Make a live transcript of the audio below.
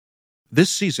This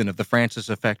season of The Francis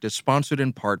Effect is sponsored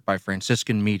in part by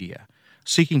Franciscan Media,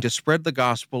 seeking to spread the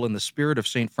gospel in the spirit of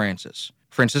St. Francis.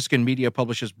 Franciscan Media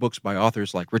publishes books by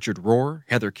authors like Richard Rohr,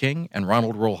 Heather King, and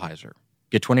Ronald Rolheiser.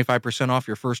 Get 25% off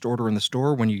your first order in the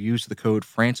store when you use the code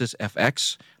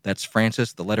FrancisFX, that's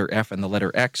Francis, the letter F, and the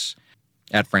letter X,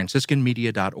 at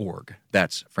franciscanmedia.org.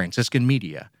 That's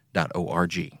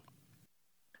franciscanmedia.org.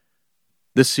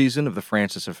 This season of The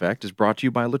Francis Effect is brought to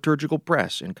you by Liturgical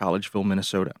Press in Collegeville,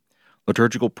 Minnesota.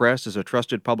 Liturgical Press is a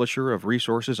trusted publisher of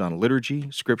resources on liturgy,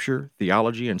 scripture,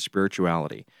 theology, and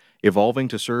spirituality, evolving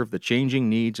to serve the changing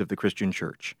needs of the Christian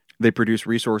Church. They produce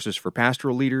resources for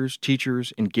pastoral leaders,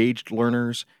 teachers, engaged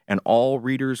learners, and all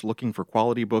readers looking for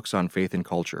quality books on faith and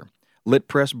culture. Lit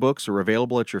Press books are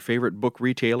available at your favorite book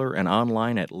retailer and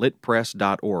online at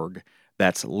litpress.org.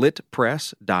 That's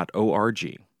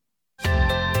litpress.org.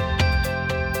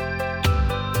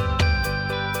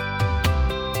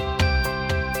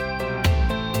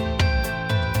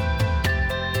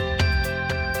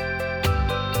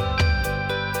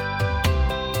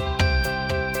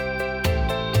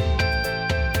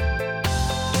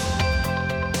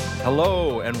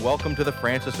 Hello, and welcome to the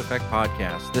Francis Effect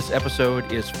Podcast. This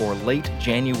episode is for late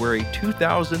January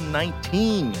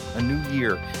 2019, a new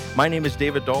year. My name is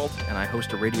David Dalt, and I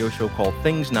host a radio show called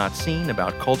Things Not Seen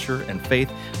about culture and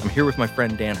faith. I'm here with my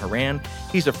friend Dan Horan.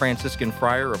 He's a Franciscan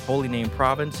friar of Holy Name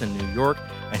Province in New York,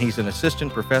 and he's an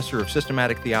assistant professor of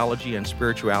systematic theology and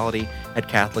spirituality at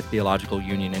Catholic Theological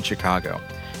Union in Chicago.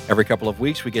 Every couple of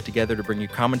weeks, we get together to bring you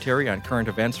commentary on current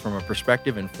events from a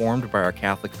perspective informed by our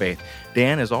Catholic faith.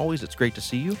 Dan, as always, it's great to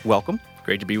see you. Welcome.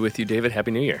 Great to be with you, David.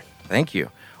 Happy New Year. Thank you.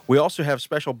 We also have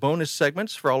special bonus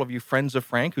segments for all of you friends of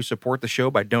Frank who support the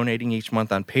show by donating each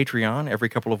month on Patreon. Every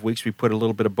couple of weeks, we put a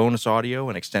little bit of bonus audio,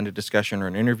 an extended discussion or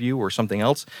an interview or something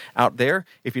else out there.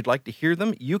 If you'd like to hear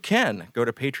them, you can go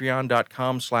to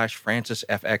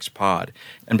patreon.com/FrancisFXPod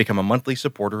and become a monthly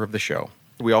supporter of the show.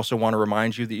 We also want to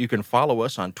remind you that you can follow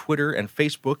us on Twitter and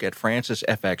Facebook at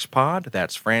FrancisFXPod.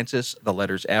 That's Francis, the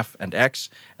letters F and X,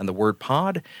 and the word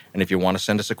pod. And if you want to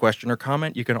send us a question or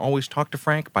comment, you can always talk to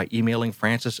Frank by emailing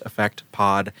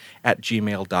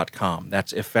franciseffectpod@gmail.com.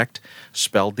 That's effect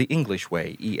spelled the English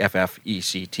way,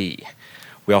 EFFECT.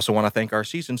 We also want to thank our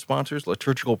season sponsors,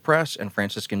 Liturgical Press and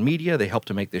Franciscan Media. They help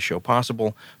to make this show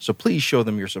possible, so please show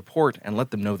them your support and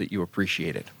let them know that you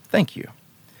appreciate it. Thank you.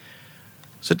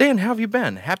 So, Dan, how have you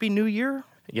been? Happy New Year?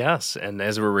 Yes, and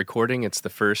as we're recording, it's the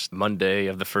first Monday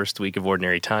of the first week of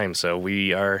Ordinary Time, so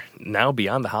we are now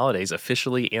beyond the holidays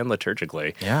officially and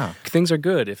liturgically. Yeah. Things are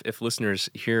good. If listeners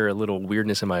hear a little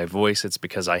weirdness in my voice, it's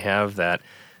because I have that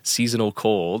seasonal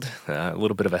cold, a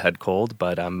little bit of a head cold,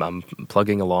 but I'm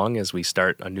plugging along as we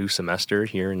start a new semester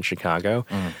here in Chicago.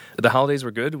 The holidays were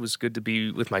good. It was good to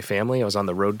be with my family. I was on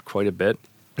the road quite a bit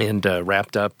and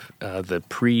wrapped up the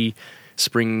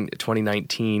spring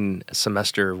 2019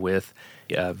 semester with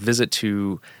a visit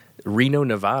to Reno,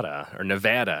 Nevada, or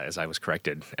Nevada, as I was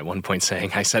corrected at one point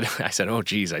saying. I said, oh,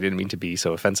 geez, I didn't mean to be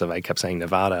so offensive. I kept saying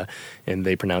Nevada, and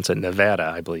they pronounce it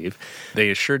Nevada, I believe. They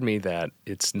assured me that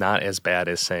it's not as bad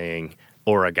as saying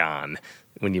Oregon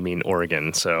when you mean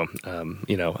Oregon. So,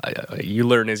 you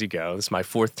learn as you go. This is my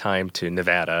fourth time to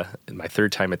Nevada, and my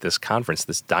third time at this conference,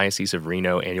 this Diocese of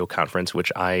Reno annual conference,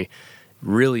 which I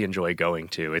really enjoy going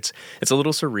to. It's a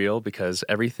little surreal because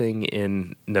everything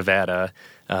in Nevada,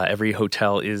 every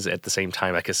hotel is at the same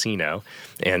time a casino,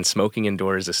 and smoking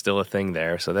indoors is still a thing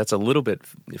there. So that's a little bit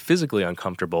physically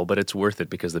uncomfortable, but it's worth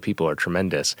it because the people are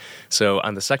tremendous. So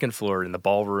on the second floor in the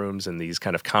ballrooms and these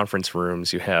kind of conference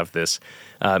rooms, you have this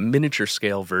miniature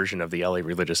scale version of the LA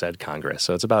Religious Ed Congress.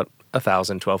 So it's about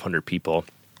 1,000, 1,200 people.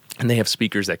 And they have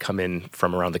speakers that come in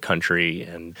from around the country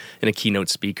and a keynote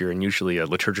speaker and usually a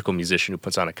liturgical musician who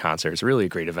puts on a concert. It's really a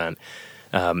great event.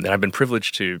 And I've been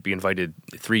privileged to be invited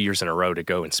 3 years in a row to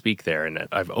go and speak there, and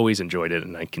I've always enjoyed it,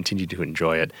 and I continue to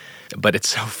enjoy it. But it's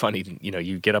so funny,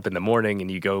 you get up in the morning and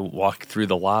you go walk through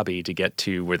the lobby to get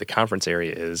to where the conference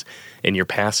area is, and you're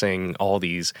passing all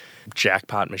these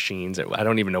jackpot machines. I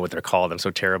don't even know what they're called. I'm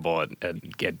so terrible at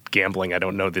gambling. I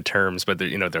don't know the terms, but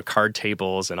they're card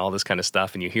tables and all this kind of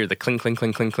stuff, and you hear the cling, cling,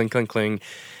 cling, cling, cling, cling, cling,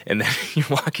 and then you're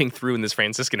walking through in this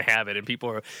Franciscan habit, and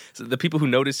the people who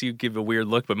notice you give a weird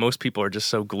look, but most people are just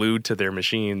so glued to their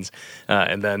machines,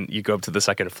 and then you go up to the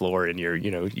second floor and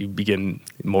you begin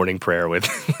morning prayer with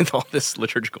all this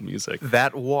liturgical music.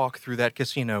 That walk through that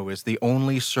casino is the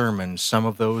only sermon some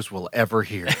of those will ever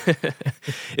hear.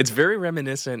 It's very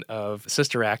reminiscent of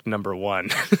Sister Act number 1,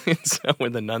 so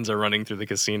when the nuns are running through the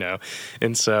casino,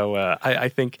 and so I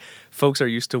think folks are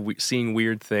used to seeing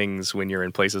weird things when you're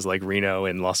in places like Reno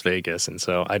and Las Vegas, and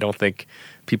so I don't think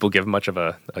people give much of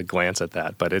a glance at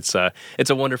that. But it's a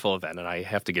wonderful event, and I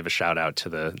have to give a shout out to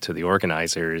the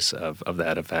organizers of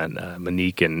that event,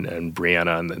 Monique and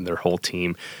Brianna and their whole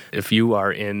team. If you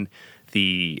are in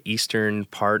the eastern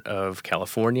part of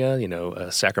California,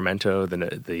 Sacramento,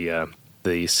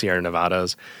 the Sierra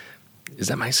Nevadas.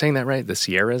 Am I saying that right? The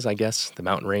Sierras, I guess, the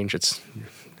mountain range. It's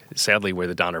sadly where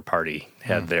the Donner Party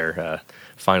had their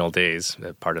final days,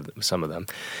 part of some of them.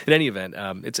 In any event,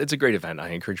 it's a great event. I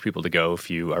encourage people to go if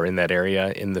you are in that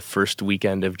area in the first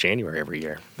weekend of January every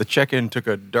year. The check-in took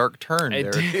a dark turn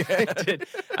there. It did.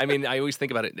 I mean, I always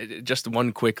think about it. Just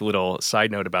one quick little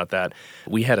side note about that.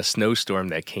 We had a snowstorm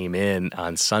that came in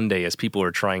on Sunday as people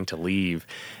were trying to leave.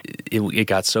 It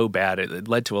got so bad. It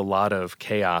led to a lot of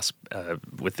chaos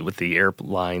with the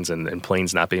airlines and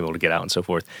planes not being able to get out and so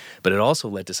forth. But it also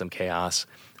led to some chaos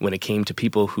when it came to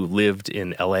people who lived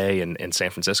in LA and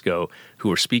San Francisco who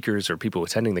were speakers or people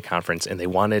attending the conference, and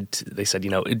they said,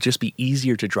 it'd just be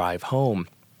easier to drive home.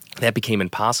 That became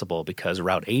impossible because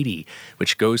Route 80,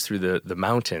 which goes through the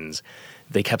mountains,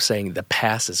 they kept saying the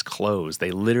pass is closed.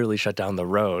 They literally shut down the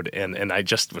road. And I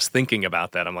just was thinking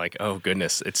about that. I'm like, oh,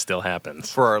 goodness, it still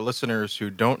happens. For our listeners who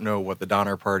don't know what the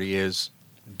Donner Party is,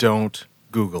 don't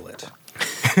Google it.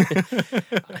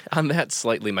 On that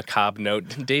slightly macabre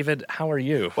note, David, how are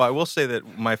you? Well, I will say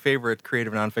that my favorite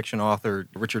creative nonfiction author,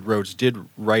 Richard Rhodes, did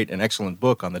write an excellent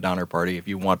book on the Donner Party if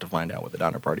you want to find out what the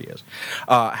Donner Party is.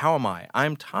 How am I?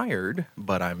 I'm tired,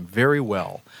 but I'm very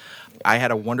well. I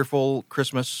had a wonderful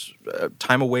Christmas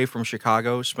time away from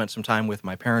Chicago, spent some time with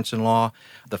my parents-in-law.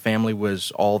 The family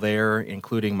was all there,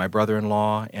 including my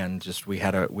brother-in-law, and just we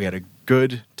had a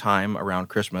good time around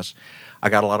Christmas. I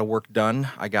got a lot of work done.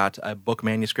 I got a book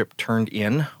manuscript turned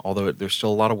in, although there's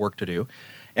still a lot of work to do.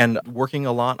 And working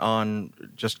a lot on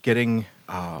just getting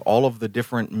all of the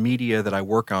different media that I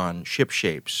work on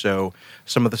shipshape. So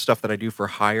some of the stuff that I do for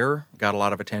hire got a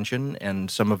lot of attention, and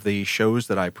some of the shows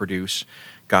that I produce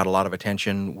got a lot of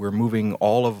attention. We're moving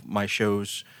all of my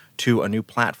shows to a new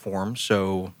platform,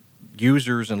 so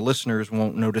users and listeners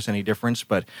won't notice any difference,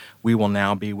 but we will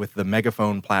now be with the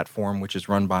Megaphone platform, which is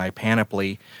run by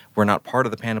Panoply. We're not part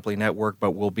of the Panoply network,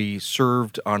 but will be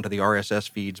served onto the RSS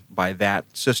feeds by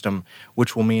that system,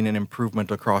 which will mean an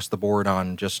improvement across the board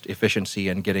on just efficiency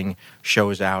and getting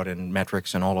shows out and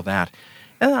metrics and all of that.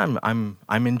 And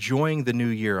I'm enjoying the new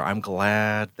year. I'm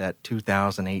glad that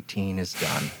 2018 is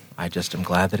done. I just am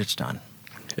glad that it's done.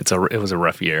 It was a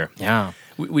rough year. Yeah.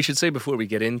 We should say before we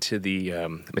get into the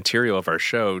material of our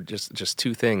show, just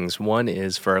two things. One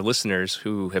is for our listeners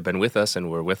who have been with us and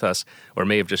were with us or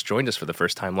may have just joined us for the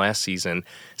first time last season.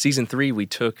 Season 3, we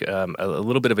took a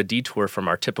little bit of a detour from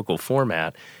our typical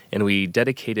format, and we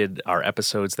dedicated our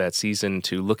episodes that season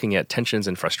to looking at tensions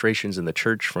and frustrations in the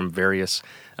church from various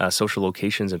social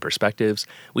locations and perspectives.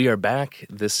 We are back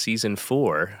this season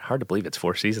 4. Hard to believe it's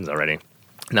 4 seasons already.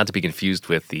 Not to be confused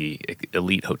with the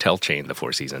elite hotel chain, the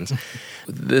Four Seasons.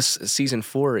 This season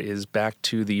 4 is back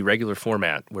to the regular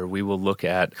format where we will look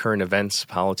at current events,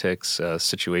 politics,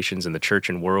 situations in the church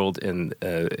and world, and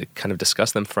kind of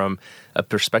discuss them from a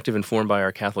perspective informed by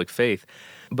our Catholic faith.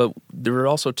 But there are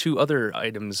also 2 other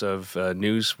items of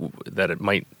news that it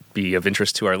might be of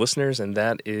interest to our listeners, and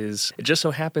that is, it just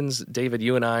so happens, David,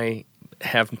 you and I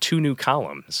have 2 new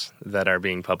columns that are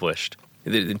being published.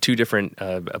 2 different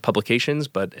publications,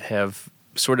 but have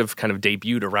sort of kind of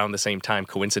debuted around the same time,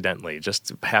 coincidentally,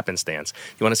 just happenstance.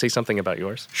 You want to say something about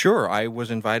yours? Sure. I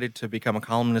was invited to become a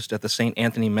columnist at the St.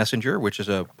 Anthony Messenger, which is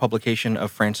a publication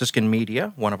of Franciscan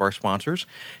Media, one of our sponsors.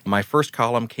 My first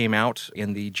column came out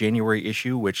in the January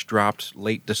issue, which dropped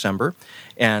late December,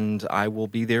 and I will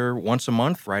be there once a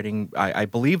month writing, I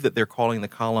believe that they're calling the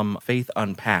column Faith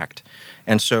Unpacked.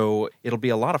 And so it'll be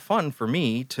a lot of fun for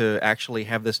me to actually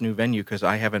have this new venue because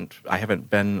I haven't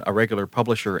been a regular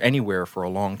publisher anywhere for a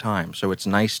long time. So it's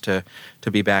nice to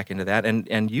be back into that.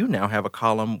 And you now have a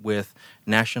column with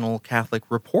National Catholic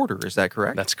Reporter. Is that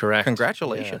correct? That's correct.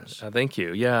 Congratulations. Yeah. Thank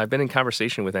you. Yeah, I've been in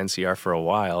conversation with NCR for a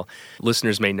while.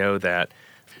 Listeners may know that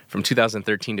from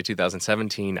 2013 to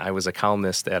 2017, I was a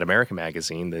columnist at America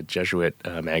Magazine, the Jesuit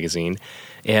magazine.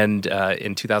 And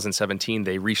in 2017,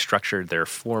 they restructured their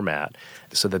format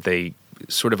so that they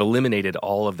sort of eliminated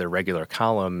all of their regular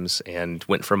columns and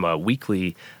went from a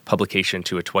weekly publication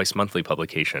to a twice-monthly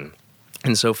publication.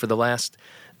 And so for the last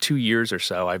 2 years or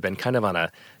so, I've been kind of on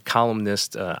a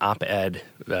columnist op-ed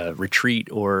retreat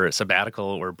or sabbatical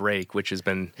or break, which has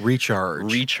been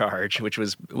recharge,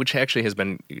 which actually has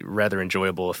been rather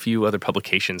enjoyable. A few other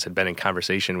publications had been in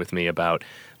conversation with me about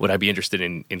would I be interested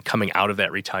in coming out of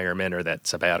that retirement or that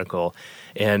sabbatical,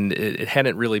 and it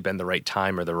hadn't really been the right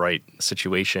time or the right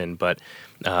situation. But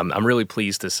I'm really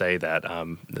pleased to say that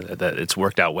that it's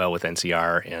worked out well with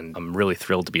NCR, and I'm really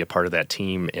thrilled to be a part of that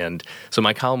team. And so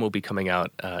my column will be coming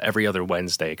out every other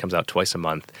Wednesday. It comes out twice a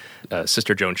month.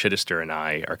 Sister Joan Chittister and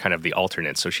I are kind of the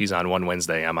alternates. So she's on one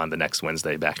Wednesday, I'm on the next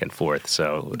Wednesday, back and forth.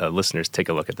 So listeners, take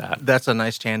a look at that. That's a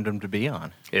nice tandem to be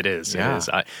on. It is. Yeah. It is.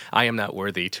 I am not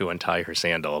worthy to untie her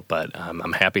sandal, but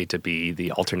I'm happy to be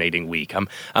the alternating week.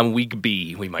 I'm week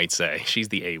B, we might say. She's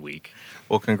the A week.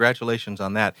 Well, congratulations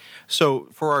on that. So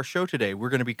for our show today, we're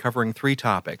going to be covering 3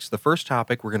 topics. The first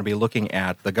topic, we're going to be looking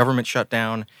at the government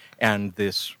shutdown and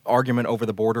this argument over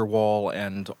the border wall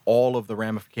and all of the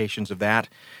ramifications of that.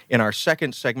 In our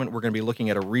second segment, we're going to be looking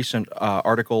at a recent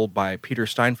article by Peter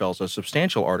Steinfels, a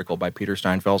substantial article by Peter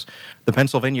Steinfels, the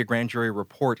Pennsylvania Grand Jury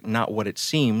Report, Not What It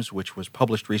Seems, which was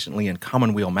published recently in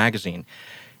Commonweal magazine.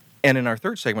 And in our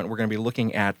third segment, we're going to be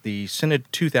looking at the Synod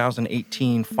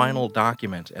 2018 final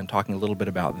document and talking a little bit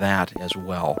about that as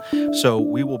well. So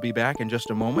we will be back in just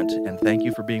a moment, and thank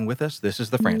you for being with us. This is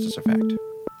The Francis Effect.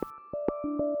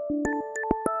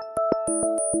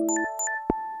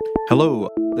 Hello,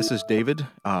 this is David,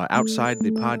 outside the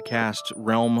podcast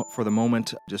realm for the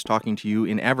moment, just talking to you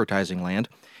in advertising land.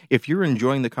 If you're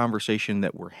enjoying the conversation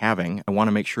that we're having, I want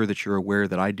to make sure that you're aware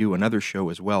that I do another show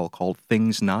as well called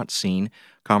Things Not Seen,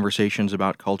 Conversations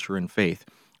about Culture and Faith.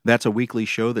 That's a weekly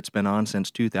show that's been on since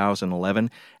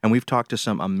 2011, and we've talked to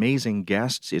some amazing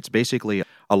guests. It's basically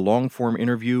a long-form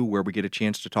interview where we get a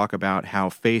chance to talk about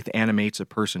how faith animates a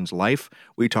person's life.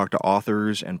 We talk to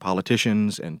authors and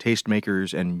politicians and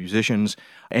tastemakers and musicians,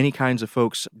 any kinds of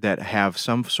folks that have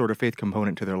some sort of faith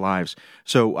component to their lives.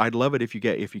 So I'd love it if you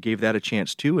gave that a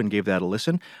chance too and gave that a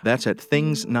listen. That's at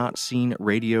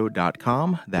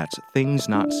thingsnotseenradio.com. That's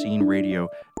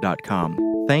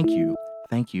thingsnotseenradio.com. Thank you.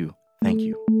 Thank you. Thank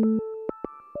you.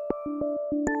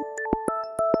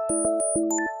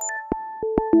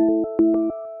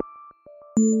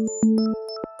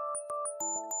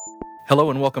 Hello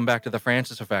and welcome back to The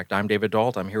Francis Effect. I'm David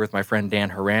Dalt. I'm here with my friend Dan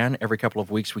Horan. Every couple of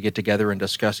weeks we get together and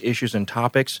discuss issues and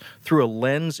topics through a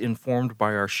lens informed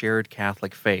by our shared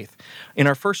Catholic faith. In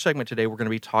our first segment today, we're going to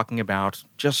be talking about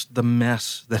just the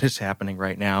mess that is happening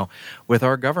right now with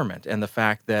our government and the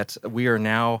fact that we are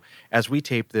now, as we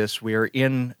tape this, we are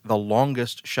in the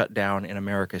longest shutdown in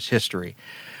America's history.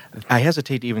 I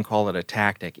hesitate to even call it a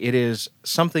tactic. It is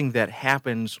something that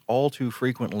happens all too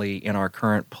frequently in our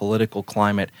current political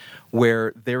climate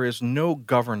where there is no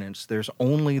governance. There's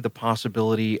only the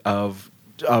possibility of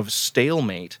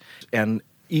stalemate and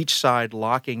each side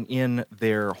locking in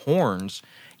their horns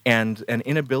and an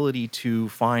inability to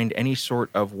find any sort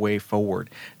of way forward.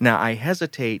 Now, I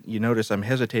hesitate, you notice I'm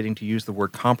hesitating to use the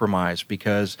word compromise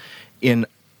because in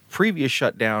previous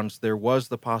shutdowns, there was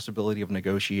the possibility of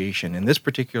negotiation. In this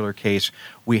particular case,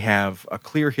 we have a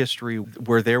clear history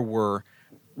where there were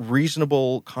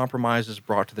reasonable compromises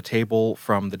brought to the table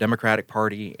from the Democratic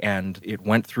Party, and it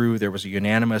went through. There was a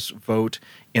unanimous vote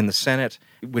in the Senate,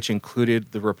 which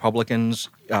included the Republicans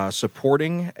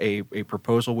supporting a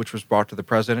proposal which was brought to the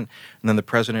president, and then the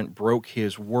president broke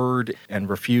his word and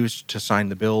refused to sign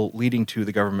the bill, leading to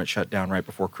the government shutdown right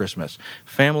before Christmas.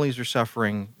 Families are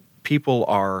suffering. People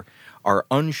are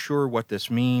unsure what this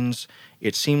means.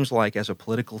 It seems like as a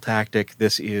political tactic,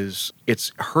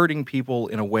 it's hurting people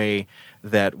in a way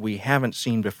that we haven't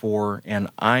seen before. And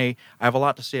I have a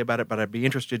lot to say about it, but I'd be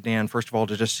interested, Dan, first of all,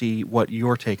 to just see what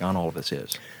your take on all of this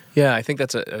is. Yeah, I think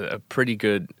that's a pretty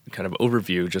good kind of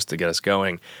overview just to get us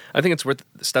going. I think it's worth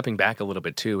stepping back a little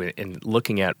bit, too, and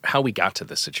looking at how we got to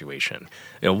this situation.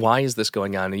 Why is this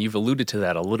going on? And you've alluded to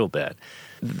that a little bit.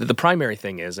 The primary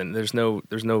thing is, and there's no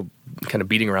kind of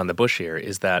beating around the bush here,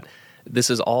 is that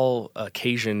this is all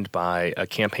occasioned by a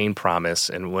campaign promise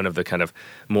and one of the kind of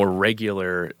more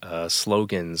regular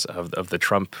slogans of the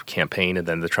Trump campaign and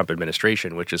then the Trump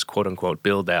administration, which is, quote unquote,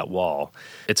 build that wall.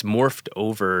 It's morphed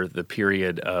over the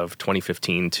period of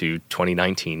 2015 to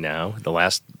 2019 now, the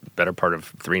last better part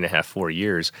of 3.5, 4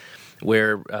 years,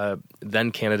 where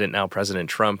then candidate, now President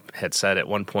Trump, had said at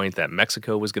one point that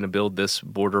Mexico was going to build this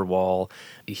border wall.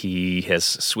 He has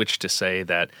switched to say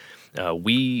that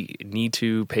we need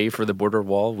to pay for the border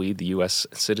wall, we, the U.S.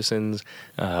 citizens,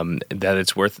 that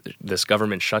it's worth this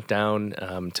government shutdown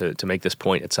to make this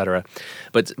point, et cetera.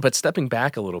 But stepping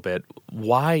back a little bit,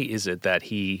 why is it that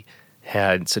he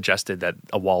had suggested that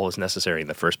a wall is necessary in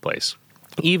the first place?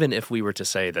 even if we were to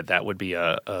say that that would be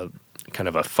a kind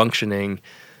of a functioning,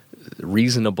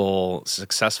 reasonable,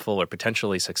 successful, or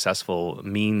potentially successful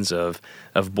means of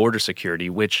border security,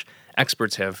 which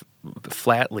experts have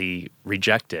flatly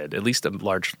rejected, at least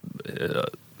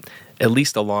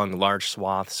along large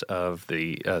swaths of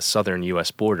the southern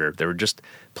U.S. border. There were just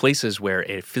places where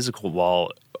a physical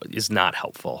wall is not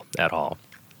helpful at all.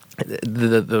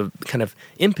 The kind of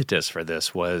impetus for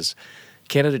this was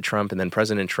candidate Trump and then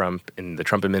President Trump and the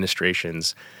Trump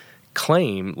administration's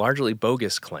claim, largely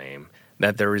bogus claim,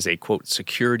 that there is a, quote,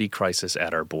 security crisis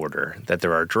at our border, that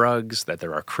there are drugs, that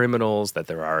there are criminals, that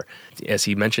there are, as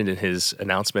he mentioned in his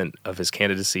announcement of his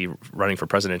candidacy running for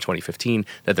president in 2015,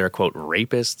 that there are, quote,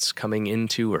 rapists coming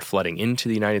into or flooding into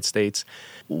the United States.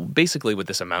 Basically what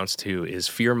this amounts to is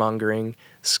fear-mongering,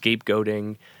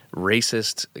 scapegoating,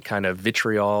 racist kind of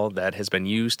vitriol that has been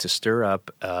used to stir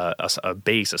up a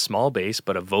base, a small base,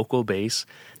 but a vocal base,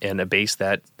 and a base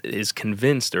that is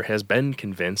convinced or has been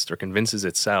convinced or convinces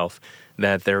itself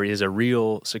that there is a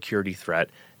real security threat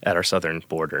at our southern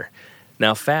border.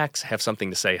 Now, facts have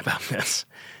something to say about this.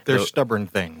 They're stubborn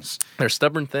things. They're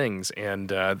stubborn things, and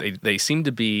they seem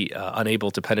to be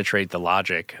unable to penetrate the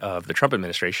logic of the Trump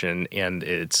administration and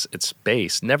its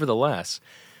base. Nevertheless,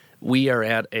 we are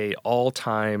at a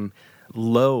all-time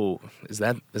low. Is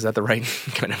that the right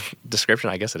kind of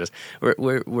description? I guess it is.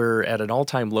 We're at an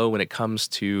all-time low when it comes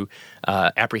to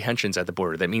apprehensions at the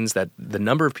border. That means that the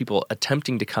number of people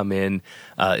attempting to come in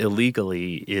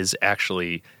illegally is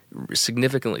actually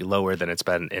significantly lower than it's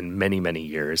been in many, many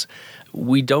years.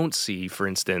 We don't see, for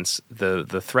instance, the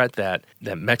threat that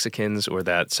Mexicans or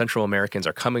that Central Americans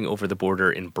are coming over the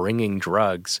border and bringing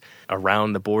drugs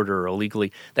around the border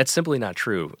illegally. That's simply not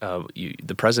true.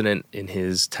 The president, in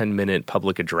his 10-minute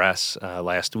public address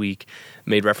last week,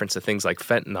 made reference to things like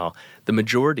fentanyl. The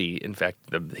majority, in fact,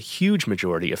 the huge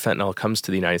majority of fentanyl comes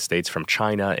to the United States from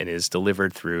China and is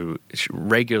delivered through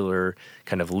regular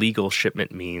kind of legal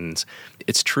shipment means.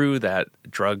 It's true that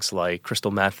drugs like crystal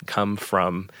meth come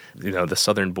from, the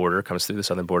southern border, comes through the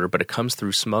southern border, but it comes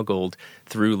smuggled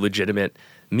through legitimate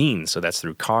means. So that's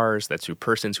through cars, that's through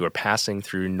persons who are passing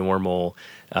through normal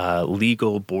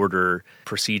legal border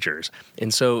procedures.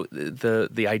 And so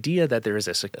the idea that there is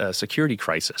a security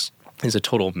crisis is a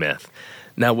total myth.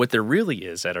 Now, what there really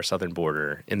is at our southern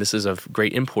border, and this is of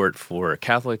great import for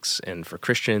Catholics and for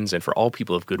Christians and for all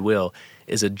people of goodwill,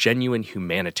 is a genuine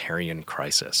humanitarian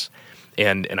crisis.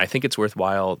 And I think it's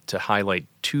worthwhile to highlight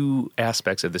two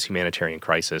aspects of this humanitarian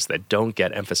crisis that don't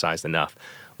get emphasized enough.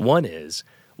 One is,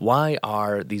 why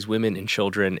are these women and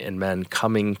children and men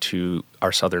coming to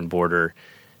our southern border?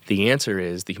 The answer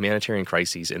is the humanitarian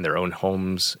crises in their own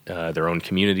homes, their own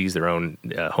communities, their own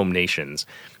home nations.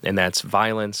 And that's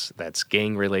violence, that's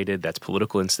gang-related, that's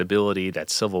political instability,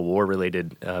 that's Civil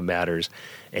War-related matters.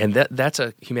 And that's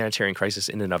a humanitarian crisis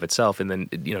in and of itself. And then,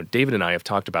 David and I have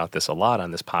talked about this a lot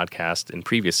on this podcast in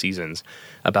previous seasons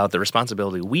about the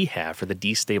responsibility we have for the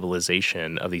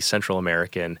destabilization of the Central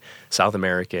American, South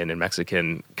American, and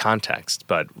Mexican context.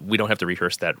 But we don't have to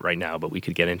rehearse that right now, but we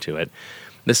could get into it.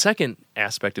 The second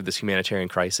aspect of this humanitarian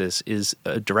crisis is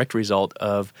a direct result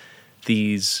of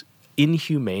these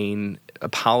inhumane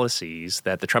policies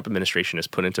that the Trump administration has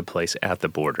put into place at the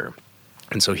border.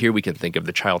 And so here we can think of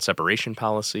the child separation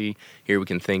policy. Here we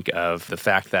can think of the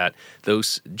fact that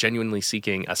those genuinely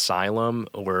seeking asylum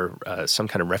or some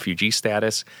kind of refugee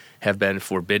status have been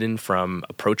forbidden from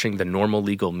approaching the normal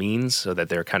legal means, so that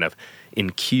they're kind of in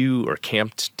queue or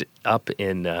camped up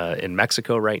in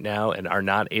Mexico right now and are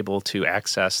not able to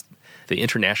access the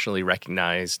internationally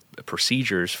recognized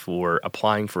procedures for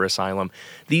applying for asylum.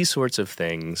 These sorts of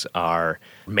things are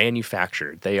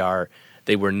manufactured. They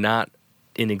were not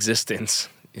in existence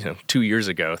 2 years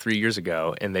ago, 3 years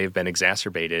ago, and they've been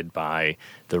exacerbated by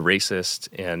the racist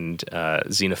and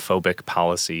xenophobic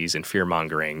policies and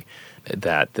fear-mongering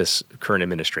that this current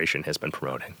administration has been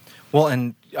promoting. Well,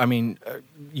 and I mean,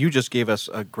 you just gave us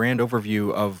a grand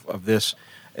overview of this.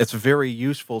 It's very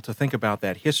useful to think about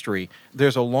that history.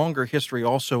 There's a longer history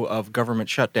also of government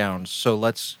shutdowns, so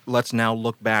let's now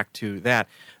look back to that.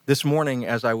 This morning,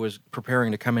 as I was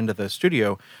preparing to come into the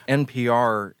studio,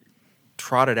 NPR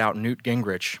trotted out Newt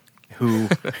Gingrich, who,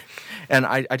 and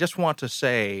I just want to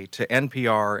say to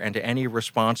NPR and to any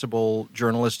responsible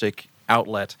journalistic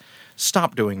outlet,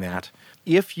 stop doing that.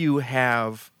 If you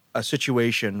have a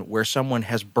situation where someone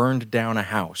has burned down a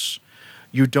house,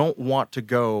 you don't want to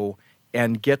go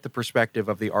and get the perspective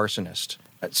of the arsonist.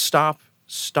 Stop.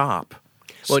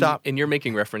 Well, stop. and you're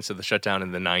making reference to the shutdown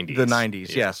in the 90s. The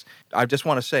 90s, yes. I just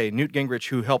want to say Newt Gingrich,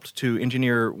 who helped to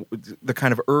engineer the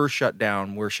kind of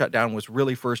shutdown, where shutdown was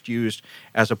really first used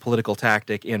as a political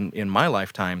tactic in my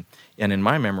lifetime and in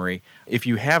my memory. If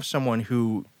you have someone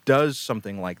who does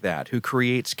something like that, who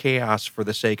creates chaos for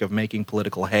the sake of making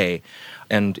political hay,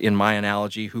 and in my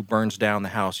analogy, who burns down the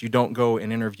house, you don't go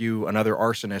and interview another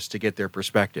arsonist to get their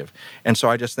perspective. And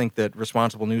so I just think that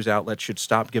responsible news outlets should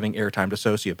stop giving airtime to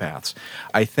sociopaths.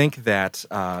 I think that...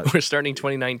 We're starting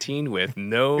 2019 with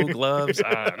no gloves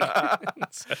on.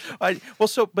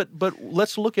 But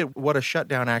let's look at what a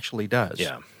shutdown actually does.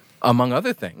 Yeah. Among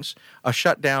other things, a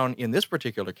shutdown in this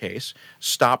particular case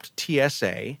stopped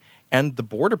TSA and the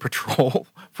Border Patrol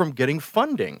from getting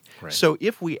funding. Right. So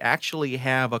if we actually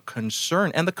have a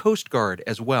concern, and the Coast Guard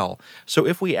as well, so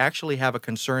if we actually have a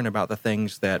concern about the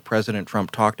things that President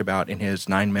Trump talked about in his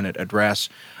 9-minute address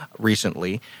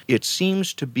recently, it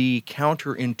seems to be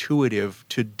counterintuitive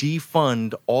to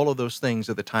defund all of those things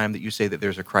at the time that you say that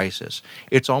there's a crisis.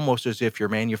 It's almost as if you're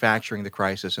manufacturing the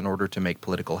crisis in order to make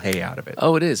political hay out of it.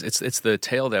 Oh, it is. It's the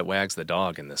tail that wags the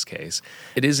dog in this case.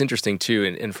 It is interesting,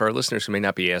 too, and for our listeners who may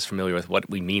not be as familiar with what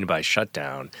we mean by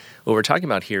shutdown, what we're talking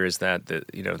about here is that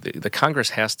the Congress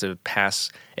has to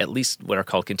pass at least what are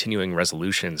called continuing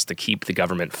resolutions to keep the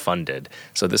government funded.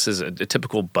 So this is a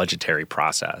typical budgetary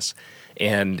process.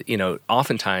 And,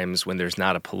 oftentimes when there's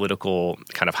not a political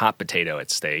kind of hot potato at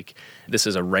stake, this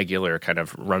is a regular kind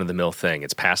of run-of-the-mill thing.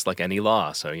 It's passed like any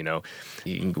law. So, you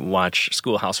can watch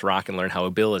Schoolhouse Rock and learn how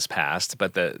a bill is passed,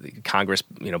 but the Congress,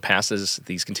 passes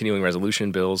these continuing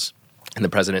resolution bills, and the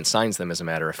president signs them as a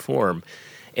matter of form.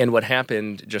 And what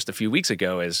happened just a few weeks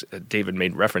ago, as David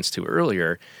made reference to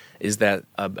earlier, is that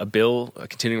a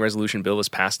continuing resolution bill was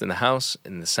passed in the House,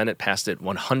 and the Senate passed it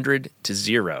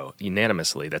 100-0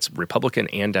 unanimously. That's Republican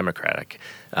and Democratic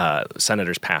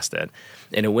senators passed it.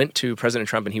 And it went to President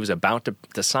Trump, and he was about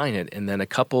to sign it, and then a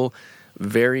couple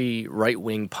very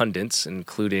right-wing pundits,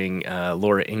 including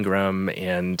Laura Ingraham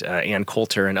and Ann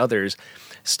Coulter and others,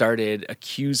 started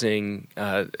accusing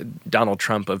Donald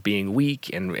Trump of being weak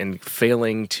and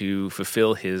failing to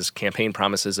fulfill his campaign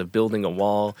promises of building a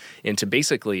wall, and to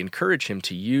basically encourage him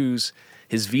to use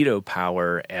his veto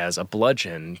power as a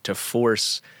bludgeon to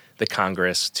force the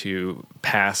Congress to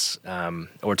pass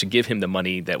or to give him the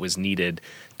money that was needed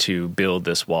to build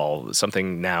this wall,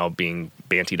 something now being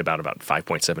bantied about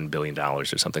 $5.7 billion or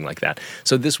something like that.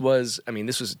 So this was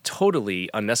totally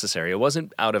unnecessary. It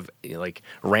wasn't out of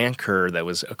rancor that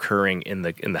was occurring in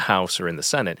the House or in the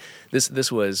Senate.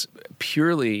 This was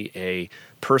purely a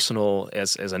personal,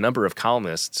 as a number of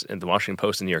columnists in the Washington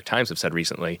Post and New York Times have said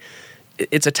recently,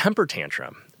 it's a temper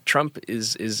tantrum. Trump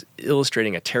is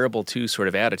illustrating a terrible two sort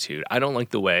of attitude. I don't like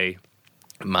the way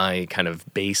my kind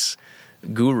of base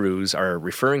gurus are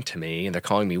referring to me, and they're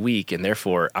calling me weak, and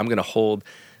therefore I'm going to hold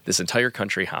this entire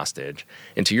country hostage.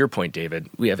 And to your point, David,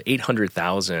 we have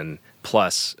 800,000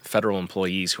 plus federal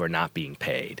employees who are not being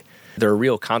paid. There are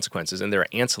real consequences, and there are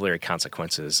ancillary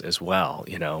consequences as well.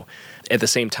 At the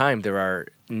same time, there are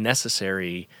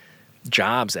necessary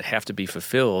jobs that have to be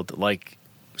fulfilled, like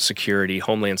security,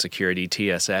 Homeland Security,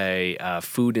 TSA,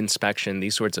 food inspection,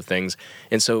 these sorts of things.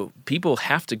 And so people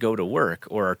have to go to work,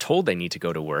 or are told they need to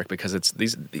go to work, because it's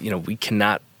these, we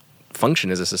cannot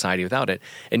function as a society without it,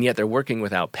 and yet they're working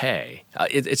without pay.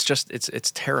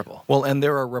 It's terrible. Well, and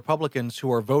there are Republicans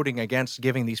who are voting against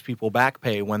giving these people back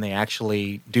pay when they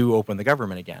actually do open the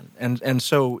government again. And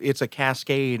so it's a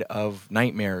cascade of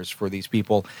nightmares for these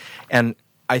people. And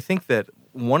I think that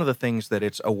one of the things that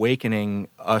it's awakening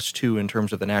us to in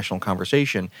terms of the national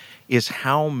conversation is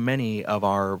how many of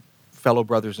our fellow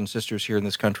brothers and sisters here in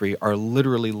this country are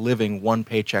literally living one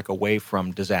paycheck away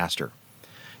from disaster.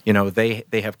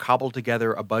 They have cobbled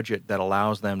together a budget that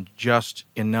allows them just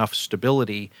enough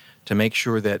stability to make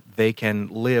sure that they can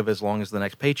live as long as the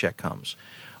next paycheck comes.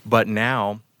 But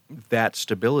now that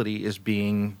stability is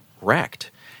being wrecked,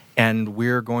 and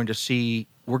we're going to see,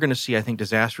 I think,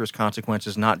 disastrous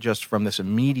consequences, not just from this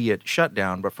immediate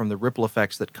shutdown, but from the ripple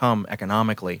effects that come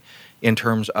economically in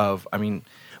terms of,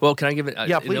 Well, can I give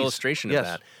an illustration of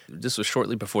that? This was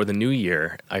shortly before the new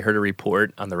year. I heard a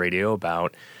report on the radio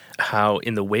about how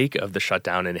in the wake of the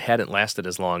shutdown, and it hadn't lasted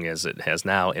as long as it has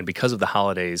now, and because of the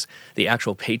holidays, the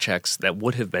actual paychecks that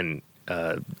would have been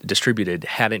distributed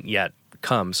hadn't yet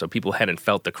come, so people hadn't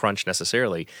felt the crunch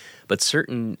necessarily. But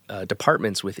certain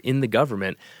departments within the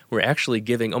government were actually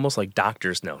giving almost like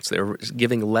doctor's notes. They were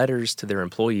giving letters to their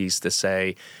employees to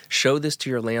say, show this to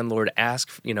your landlord, ask,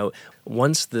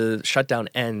 once the shutdown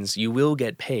ends, you will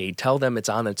get paid. Tell them it's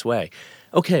on its way.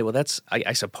 Okay, well, that's,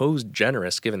 I suppose,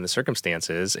 generous given the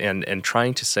circumstances, and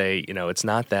trying to say, it's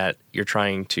not that you're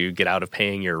trying to get out of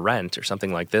paying your rent or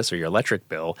something like this or your electric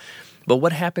bill, but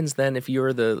what happens then if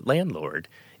you're the landlord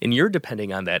and you're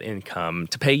depending on that income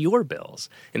to pay your bills?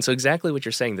 And so exactly what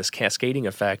you're saying, this cascading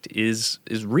effect is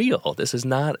real. This is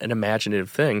not an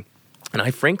imaginative thing. And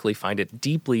I frankly find it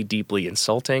deeply, deeply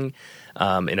insulting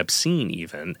and obscene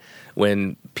even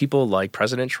when people like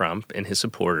President Trump and his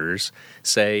supporters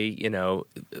say,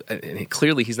 and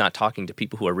clearly he's not talking to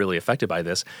people who are really affected by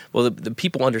this. Well, the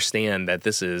people understand that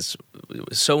this is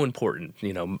so important.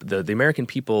 The American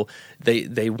people,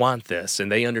 they want this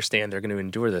and they understand they're going to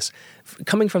endure this.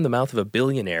 Coming from the mouth of a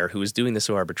billionaire who is doing this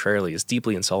so arbitrarily is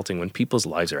deeply insulting when people's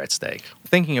lives are at stake.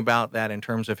 Thinking about that in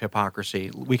terms of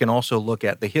hypocrisy, we can also look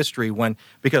at the history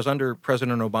because under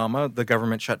President Obama, the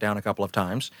government shut down a couple of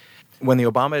times. When the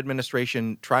Obama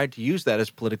administration tried to use that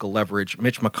as political leverage,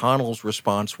 Mitch McConnell's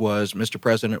response was, Mr.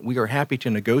 President, we are happy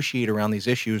to negotiate around these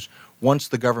issues once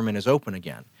the government is open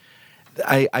again.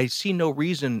 I see no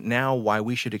reason now why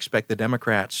we should expect the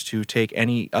Democrats to take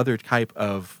any other type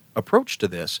of approach to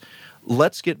this.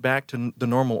 Let's get back to the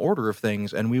normal order of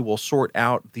things, and we will sort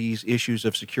out these issues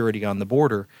of security on the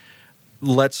border.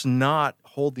 Let's not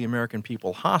hold the American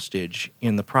people hostage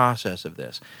in the process of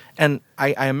this. And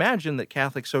I imagine that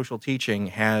Catholic social teaching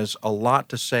has a lot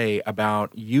to say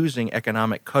about using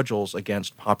economic cudgels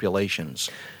against populations.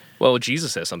 Well,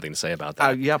 Jesus has something to say about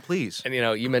that. Yeah, please. And,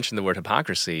 you mentioned the word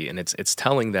hypocrisy, and it's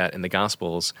telling that in the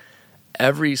Gospels,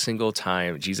 every single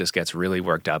time Jesus gets really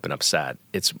worked up and upset,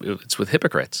 it's with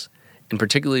hypocrites. And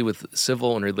particularly with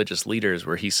civil and religious leaders,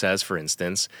 where he says, for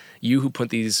instance, you who put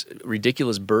these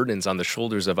ridiculous burdens on the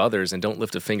shoulders of others and don't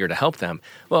lift a finger to help them.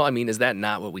 Well, is that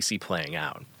not what we see playing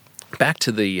out? Back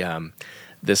to the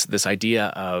this idea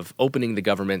of opening the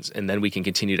government, and then we can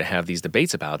continue to have these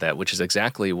debates about that, which is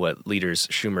exactly what leaders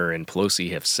Schumer and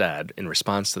Pelosi have said in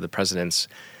response to the president's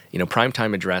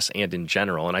primetime address and in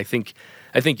general. And I think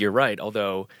you're right,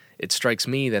 although it strikes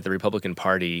me that the Republican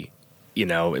Party,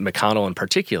 McConnell in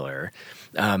particular,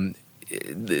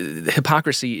 the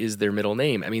hypocrisy is their middle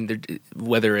name.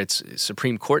 Whether it's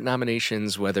Supreme Court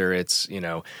nominations, whether it's,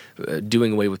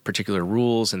 doing away with particular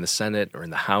rules in the Senate or in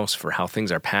the House for how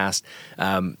things are passed,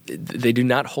 they do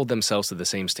not hold themselves to the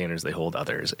same standards they hold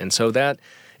others. And so that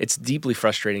it's deeply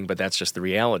frustrating, but that's just the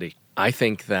reality. I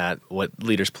think that what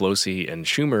leaders Pelosi and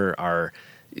Schumer are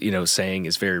saying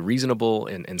is very reasonable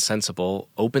and sensible.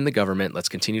 Open the government. Let's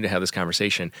continue to have this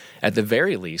conversation. At the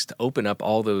very least, open up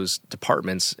all those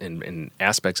departments and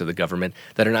aspects of the government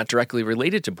that are not directly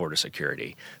related to border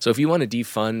security. So if you want to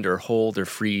defund or hold or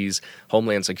freeze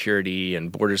Homeland Security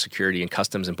and border security and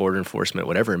Customs and Border Enforcement,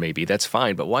 whatever it may be, that's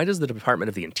fine. But why does the Department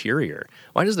of the Interior,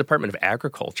 why does the Department of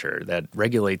Agriculture that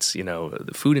regulates,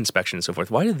 the food inspection and so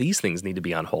forth, why do these things need to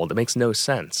be on hold? It makes no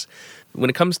sense. When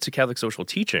it comes to Catholic social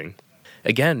teaching,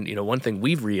 again, one thing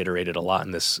we've reiterated a lot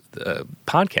in this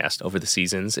podcast over the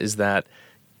seasons is that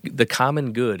the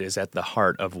common good is at the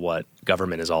heart of what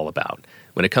government is all about.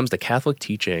 When it comes to Catholic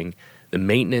teaching, the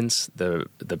maintenance, the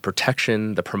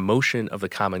protection, the promotion of the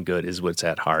common good is what's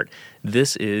at heart.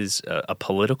 This is a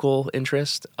political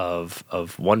interest of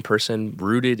one person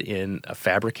rooted in a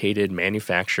fabricated,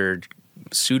 manufactured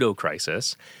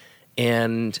pseudo-crisis,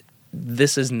 and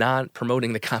this is not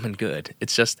promoting the common good. It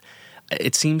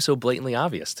seems so blatantly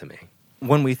obvious to me.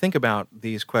 When we think about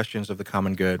these questions of the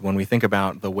common good, when we think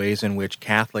about the ways in which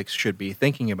Catholics should be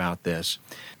thinking about this,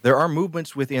 there are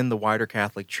movements within the wider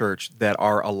Catholic Church that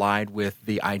are allied with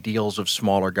the ideals of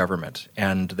smaller government,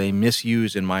 and they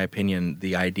misuse, in my opinion,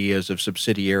 the ideas of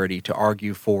subsidiarity to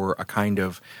argue for a kind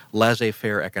of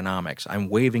laissez-faire economics. I'm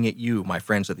waving at you, my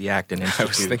friends at the Acton Institute. I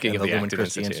was thinking of the Lumen Acton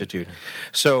Christi Institute.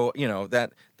 So,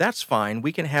 that's fine.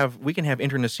 We can have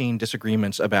internecine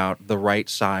disagreements about the right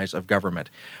size of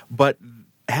government, but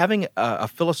having a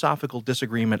philosophical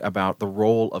disagreement about the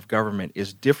role of government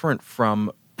is different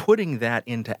from putting that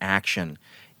into action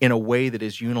in a way that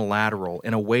is unilateral,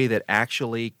 in a way that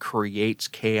actually creates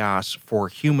chaos for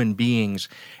human beings,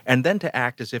 and then to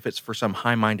act as if it's for some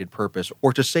high-minded purpose,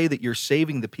 or to say that you're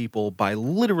saving the people by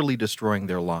literally destroying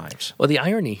their lives. Well, the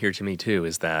irony here to me, too,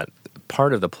 is that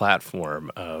part of the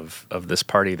platform of this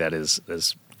party that is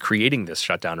creating this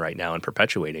shutdown right now and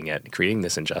perpetuating it, creating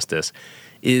this injustice,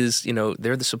 is,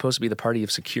 they're supposed to be the party of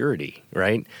security,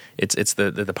 right? It's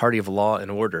the party of law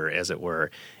and order, as it were.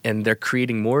 And they're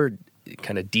creating more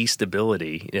kind of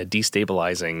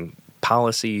destabilizing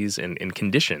policies and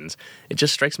conditions. It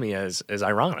just strikes me as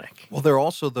ironic. Well, they're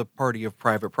also the party of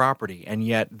private property, and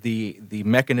yet the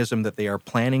mechanism that they are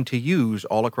planning to use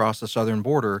all across the southern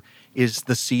border is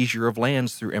the seizure of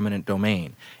lands through eminent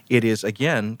domain. It is,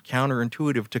 again,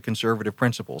 counterintuitive to conservative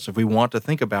principles. If we want to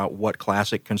think about what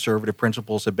classic conservative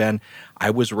principles have been, I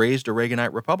was raised a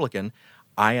Reaganite Republican.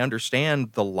 I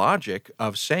understand the logic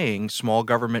of saying small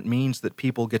government means that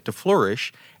people get to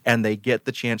flourish and they get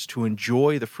the chance to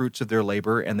enjoy the fruits of their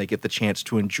labor and they get the chance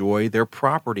to enjoy their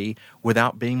property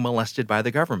without being molested by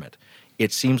the government.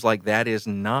 It seems like that is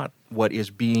not what is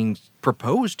being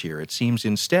proposed here. It seems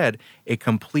instead a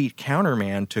complete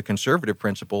countermand to conservative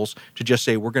principles to just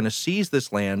say we're going to seize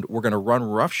this land, we're going to run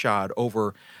roughshod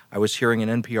over. I was hearing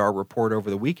an NPR report over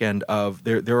the weekend of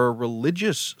there are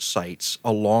religious sites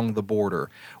along the border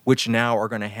which now are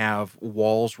going to have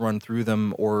walls run through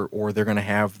them, or they're going to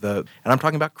have and I'm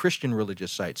talking about Christian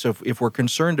religious sites. So if we're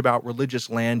concerned about religious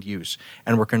land use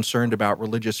and we're concerned about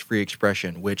religious free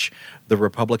expression, which the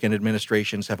Republican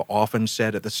administrations have often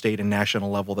said at the state and national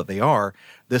level that they are,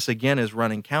 this again is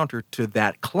running counter to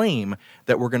that claim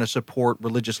that we're going to support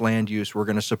religious land use, we're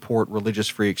going to support religious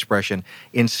free expression.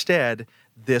 Instead,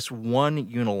 this one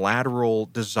unilateral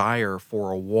desire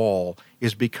for a wall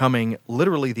is becoming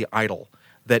literally the idol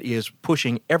that is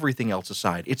pushing everything else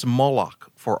aside. It's Moloch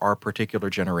for our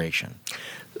particular generation.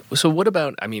 So what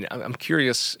about, I'm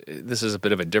curious, this is a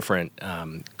bit of a different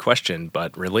question,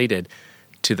 but related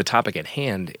to the topic at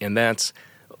hand, and that's,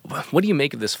 what do you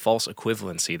make of this false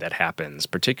equivalency that happens?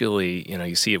 Particularly,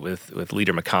 you see it with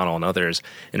Leader McConnell and others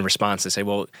in response to say,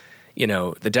 well,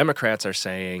 the Democrats are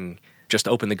saying just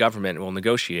open the government and we'll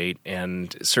negotiate,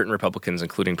 and certain Republicans,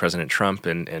 including President Trump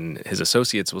and his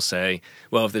associates, will say,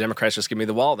 well, if the Democrats just give me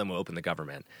the wall, then we'll open the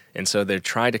government. And so they're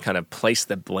trying to kind of place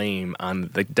the blame on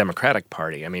the Democratic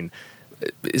Party.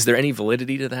 Is there any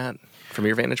validity to that from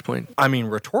your vantage point?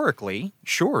 Rhetorically,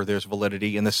 sure, there's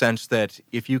validity in the sense that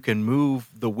if you can move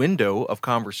the window of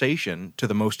conversation to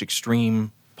the most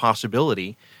extreme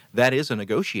possibility, that is a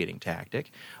negotiating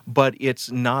tactic. But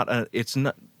it's not.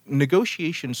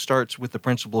 Negotiation starts with the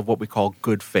principle of what we call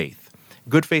good faith.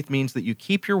 Good faith means that you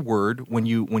keep your word when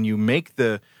you make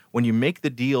the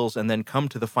deals and then come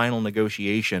to the final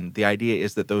negotiation. The idea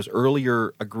is that those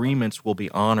earlier agreements will be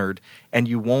honored, and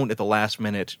you won't at the last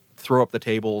minute throw up the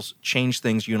tables, change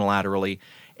things unilaterally,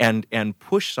 and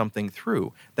push something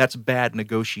through. That's bad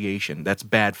negotiation. That's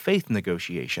bad faith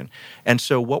negotiation. And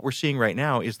so what we're seeing right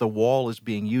now is the wall is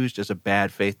being used as a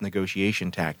bad faith negotiation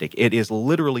tactic. It is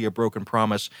literally a broken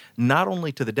promise, not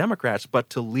only to the Democrats, but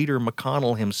to Leader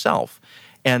McConnell himself.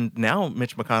 And now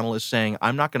Mitch McConnell is saying,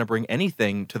 I'm not going to bring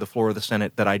anything to the floor of the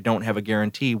Senate that I don't have a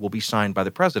guarantee will be signed by the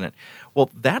president.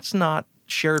 Well, that's not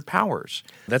shared powers.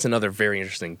 That's another very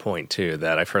interesting point, too,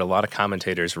 that I've heard a lot of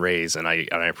commentators raise, and I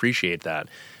appreciate that,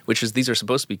 which is these are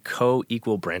supposed to be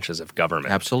co-equal branches of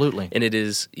government. Absolutely. And it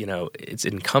is, it's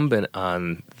incumbent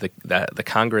on the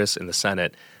Congress and the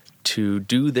Senate to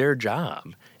do their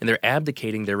job. And they're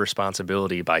abdicating their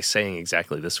responsibility by saying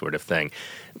exactly this sort of thing.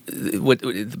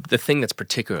 The thing that's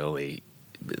particularly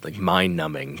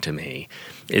mind-numbing to me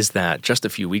is that just a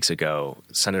few weeks ago,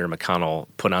 Senator McConnell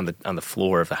put on the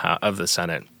floor of the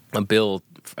Senate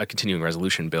a continuing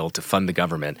resolution bill to fund the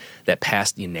government that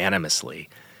passed unanimously.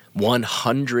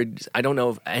 100. I don't know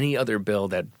of any other bill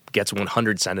that gets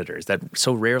 100 senators. That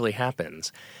so rarely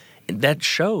happens. That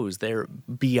shows they're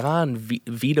beyond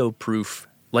veto-proof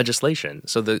legislation.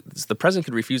 So the president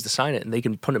could refuse to sign it, and they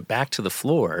can put it back to the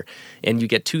floor, and you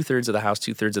get 2/3 of the House,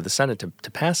 2/3 of the Senate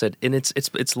to pass it, and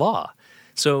it's law.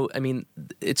 So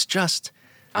it's just,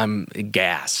 I'm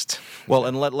aghast. Well,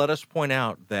 and let us point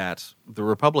out that the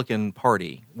Republican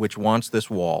Party, which wants this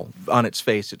wall, on its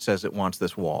face it says it wants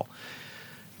this wall.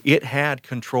 It had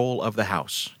control of the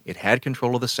House. It had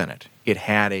control of the Senate. It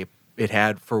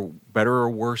had, for better or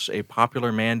worse, a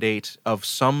popular mandate of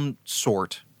some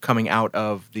sort coming out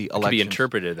of the elections. It could be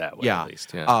interpreted that way, at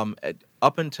least. Yeah.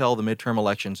 Up until the midterm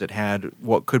elections, it had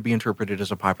what could be interpreted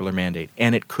as a popular mandate,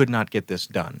 and it could not get this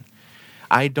done.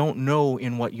 I don't know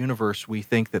in what universe we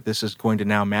think that this is going to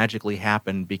now magically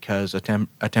happen because a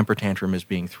temper tantrum is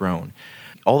being thrown.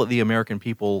 All that the American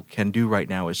people can do right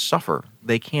now is suffer.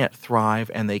 They can't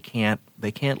thrive, and they can't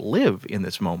live in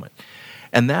this moment.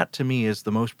 And that, to me, is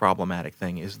the most problematic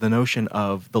thing, is the notion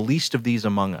of the least of these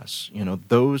among us,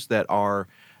 those that are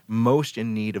most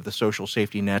in need of the social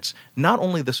safety nets, not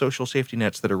only the social safety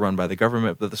nets that are run by the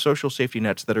government, but the social safety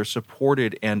nets that are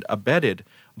supported and abetted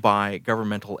by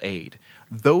governmental aid.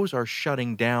 Those are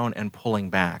shutting down and pulling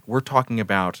back. We're talking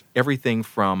about everything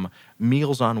from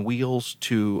Meals on Wheels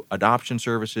to adoption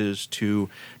services to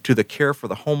the care for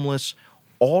the homeless.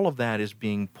 all of that is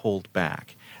being pulled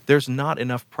back. There's not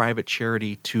enough private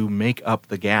charity to make up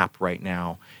the gap right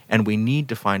now, and we need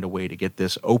to find a way to get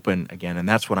this open again, and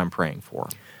that's what I'm praying for.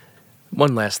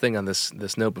 One last thing on this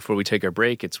note before we take our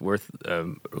break, it's worth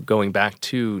going back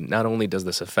to not only does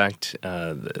this affect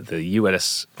the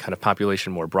U.S. kind of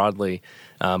population more broadly,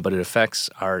 but it affects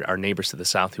our neighbors to the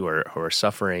south who are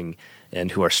suffering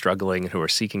and who are struggling and who are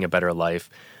seeking a better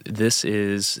life. This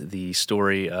is the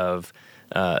story of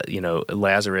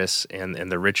Lazarus and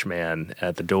the rich man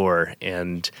at the door,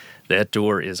 and that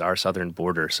door is our southern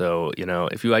border. So,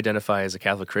 if you identify as a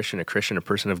Catholic Christian, a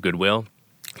person of goodwill,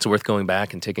 it's worth going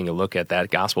back and taking a look at that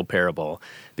gospel parable,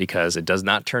 because it does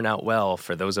not turn out well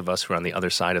for those of us who are on the other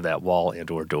side of that wall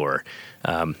and or door.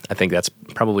 I think that's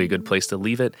probably a good place to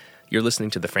leave it. You're listening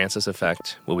to The Francis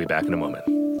Effect. We'll be back in a moment.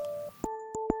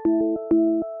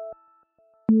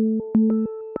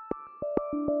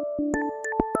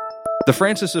 The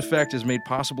Francis Effect is made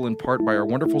possible in part by our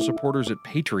wonderful supporters at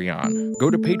Patreon. Go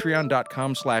to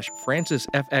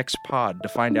patreon.com/FrancisFXPod to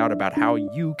find out about how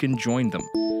you can join them.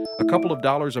 A couple of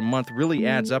dollars a month really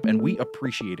adds up, and we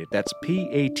appreciate it. That's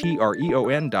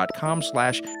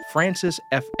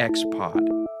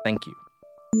patreon.com/FrancisFXPod. Thank you.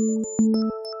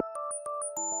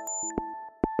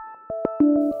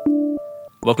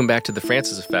 Welcome back to The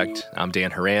Francis Effect. I'm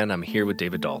Dan Horan. I'm here with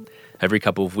David Dault. Every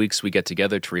couple of weeks, we get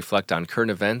together to reflect on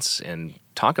current events and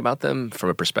talk about them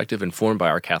from a perspective informed by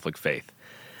our Catholic faith.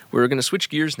 We're going to switch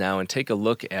gears now and take a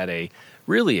look at a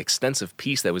really extensive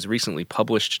piece that was recently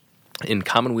published in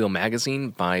Commonweal magazine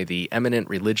by the eminent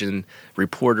religion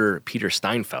reporter Peter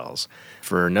Steinfels.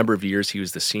 For a number of years, he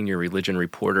was the senior religion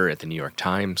reporter at the New York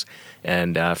Times,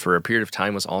 and for a period of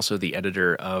time was also the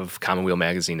editor of Commonweal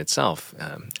magazine itself.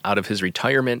 Out of his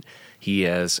retirement, he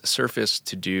has surfaced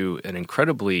to do an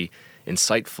incredibly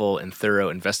insightful and thorough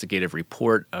investigative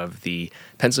report of the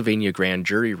Pennsylvania Grand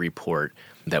Jury Report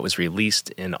that was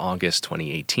released in August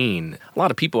 2018. A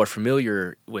lot of people are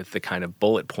familiar with the kind of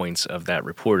bullet points of that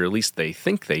report, or at least they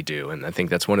think they do, and I think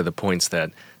that's one of the points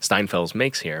that Steinfels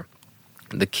makes here.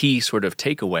 The key sort of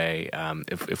takeaway,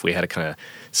 if we had to kind of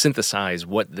synthesize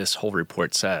what this whole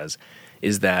report says,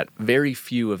 is that very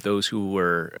few of those who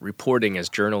were reporting as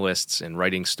journalists and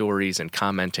writing stories and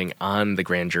commenting on the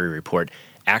grand jury report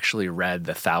actually read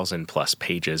the 1,000-plus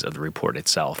pages of the report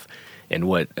itself. And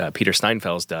what Peter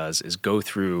Steinfels does is go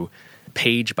through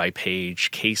page by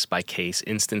page, case by case,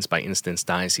 instance by instance,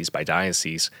 diocese by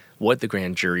diocese, what the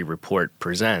grand jury report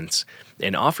presents,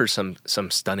 and offers some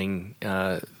stunning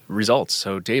results.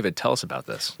 So, David, tell us about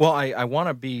this. Well, I want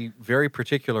to be very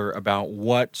particular about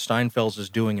what Steinfels is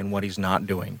doing and what he's not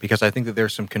doing, because I think that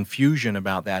there's some confusion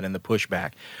about that in the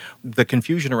pushback. The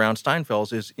confusion around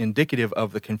Steinfels is indicative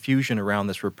of the confusion around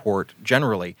this report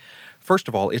generally. First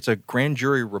of all, it's a grand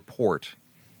jury report,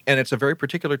 and it's a very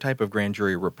particular type of grand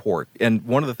jury report. And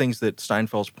one of the things that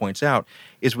Steinfels points out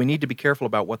is we need to be careful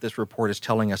about what this report is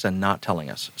telling us and not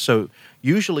telling us. So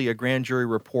usually a grand jury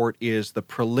report is the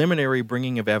preliminary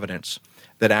bringing of evidence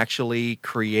that actually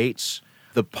creates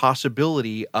the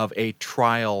possibility of a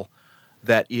trial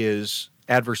that is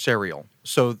adversarial.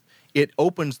 So it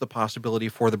opens the possibility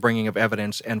for the bringing of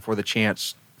evidence and for the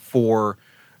chance for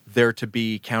there to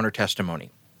be counter-testimony.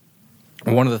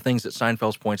 One of the things that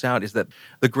Steinfels points out is that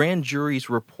the grand jury's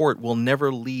report will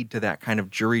never lead to that kind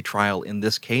of jury trial in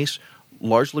this case,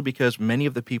 largely because many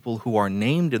of the people who are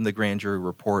named in the grand jury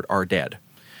report are dead.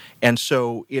 And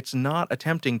so it's not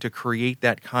attempting to create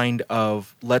that kind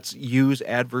of let's use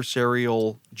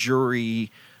adversarial jury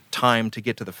time to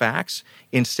get to the facts.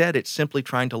 Instead, it's simply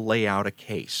trying to lay out a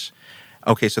case.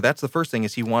 Okay, so that's the first thing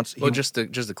is he wants... Just to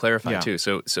clarify, too.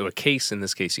 So a case, in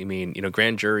this case, you mean,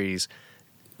 grand juries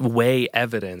weigh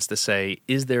evidence to say,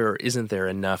 is there or isn't there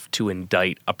enough to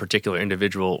indict a particular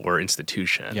individual or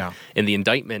institution? Yeah. And the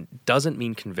indictment doesn't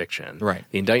mean conviction. Right.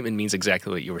 The indictment means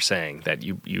exactly what you were saying, that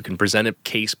you can present a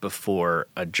case before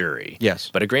a jury. Yes.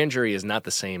 But a grand jury is not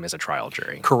the same as a trial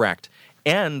jury. Correct.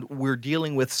 And we're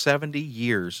dealing with 70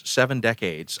 years, 7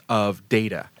 decades of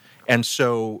data. And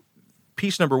so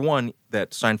piece number one that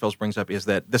Steinfels brings up is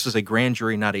that this is a grand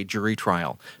jury, not a jury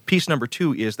trial. Piece number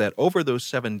two is that over those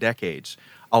 7 decades,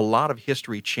 a lot of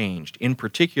history changed, in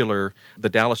particular the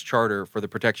Dallas Charter for the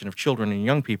Protection of Children and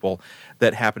Young People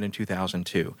that happened in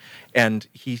 2002. And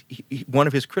he one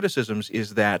of his criticisms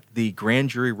is that the grand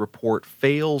jury report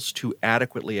fails to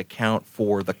adequately account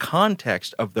for the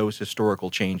context of those historical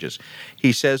changes.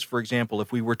 He says, for example,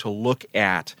 if we were to look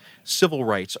at civil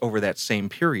rights over that same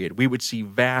period, we would see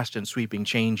vast and sweeping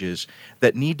changes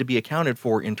that need to be accounted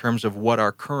for in terms of what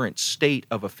our current state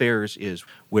of affairs is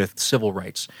with civil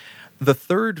rights. The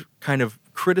third kind of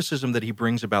criticism that he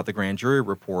brings about the grand jury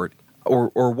report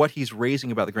or what he's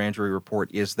raising about the grand jury report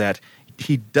is that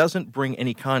he doesn't bring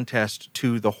any contest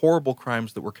to the horrible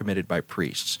crimes that were committed by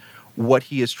priests. What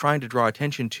he is trying to draw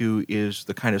attention to is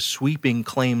the kind of sweeping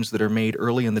claims that are made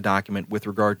early in the document with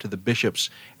regard to the bishops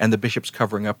and the bishops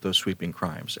covering up those sweeping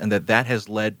crimes, and that has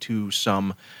led to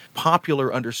some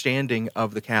popular understanding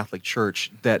of the Catholic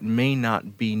Church that may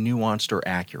not be nuanced or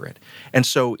accurate. And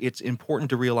so it's important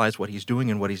to realize what he's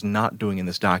doing and what he's not doing in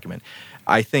this document.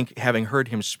 I think, having heard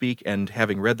him speak and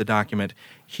having read the document,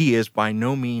 he is by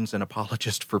no means an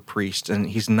apologist for priests, and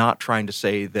he's not trying to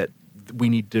say that we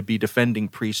need to be defending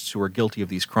priests who are guilty of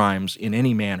these crimes in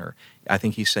any manner. I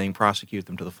think he's saying prosecute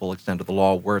them to the full extent of the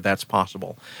law where that's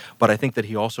possible. But I think that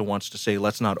he also wants to say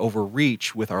let's not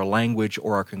overreach with our language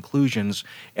or our conclusions,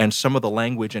 and some of the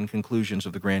language and conclusions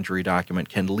of the grand jury document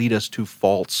can lead us to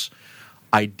false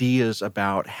ideas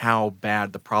about how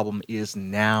bad the problem is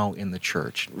now in the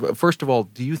church. First of all,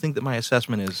 do you think that my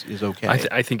assessment is okay?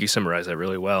 I think you summarized that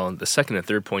really well. And the second and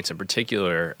third points in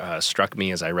particular struck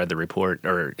me as I read the report,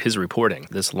 or his reporting,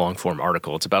 this long-form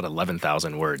article. It's about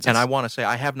 11,000 words. And I want to say,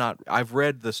 I've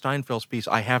read the Steinfels piece.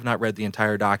 I have not read the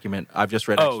entire document. I've just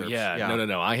read excerpts. Oh, yeah.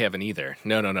 No. I haven't either.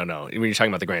 No. When you're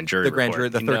talking about the grand jury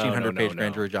report. The 1,300-page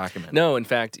grand jury document. No, in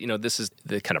fact, this is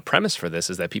the kind of premise for this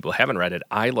is that people haven't read it.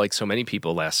 I, like so many people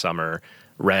last summer,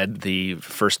 read the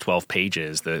first 12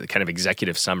 pages, the kind of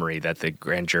executive summary that the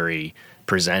grand jury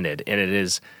presented, and it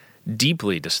is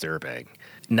deeply disturbing.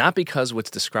 Not because what's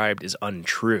described is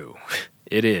untrue.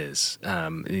 It is.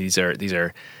 These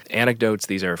are anecdotes.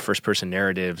 These are first-person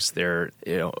narratives. They're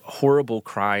horrible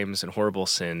crimes and horrible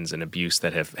sins and abuse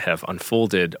that have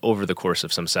unfolded over the course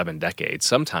of some 7 decades,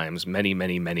 sometimes many,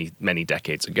 many, many, many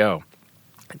decades ago.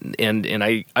 And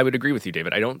I would agree with you,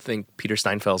 David. I don't think Peter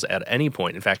Steinfels at any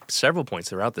point, in fact, several points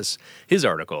throughout his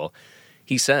article,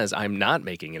 he says, I'm not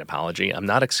making an apology. I'm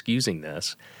not excusing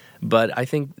this. But I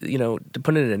think, to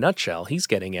put it in a nutshell, he's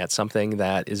getting at something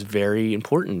that is very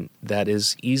important, that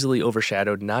is easily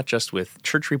overshadowed, not just with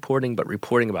church reporting, but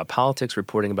reporting about politics,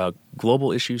 reporting about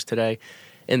global issues today.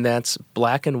 And that's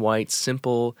black and white,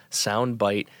 simple,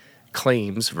 soundbite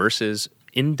claims versus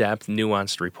in-depth,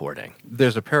 nuanced reporting.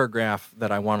 There's a paragraph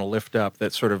that I want to lift up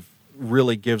that sort of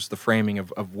really gives the framing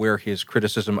of where his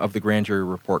criticism of the grand jury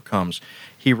report comes.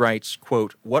 He writes,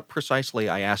 quote, "What precisely,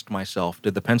 I asked myself,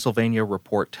 did the Pennsylvania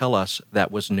report tell us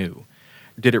that was new?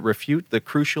 Did it refute the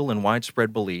crucial and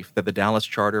widespread belief that the Dallas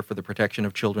Charter for the Protection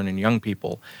of Children and Young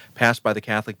People, passed by the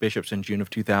Catholic bishops in June of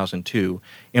 2002,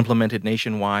 implemented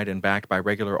nationwide and backed by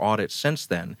regular audits since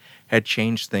then, had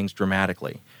changed things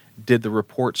dramatically? Did the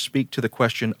report speak to the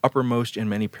question uppermost in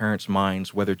many parents'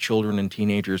 minds whether children and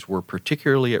teenagers were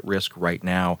particularly at risk right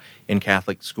now in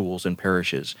Catholic schools and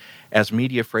parishes, as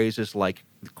media phrases like,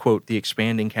 quote, the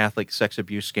expanding Catholic sex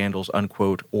abuse scandals,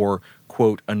 unquote, or,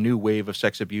 quote, a new wave of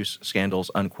sex abuse scandals,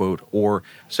 unquote, or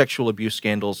sexual abuse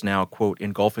scandals now, quote,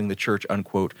 engulfing the church,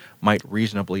 unquote, might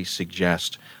reasonably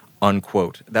suggest,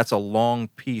 unquote." That's a long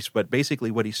piece, but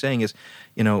basically what he's saying is,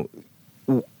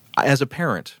 as a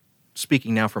parent,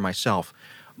 speaking now for myself,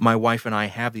 my wife and I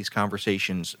have these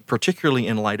conversations, particularly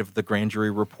in light of the grand jury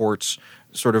report's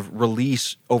sort of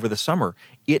release over the summer.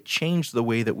 It changed the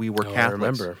way that we were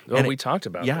Catholics. I remember. We talked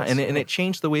about this. And it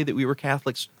changed the way that we were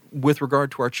Catholics with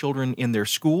regard to our children in their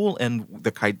school and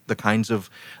the kinds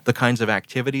of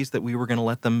activities that we were going to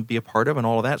let them be a part of and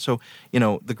all of that. So,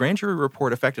 the grand jury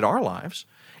report affected our lives.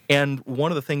 And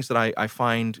one of the things that I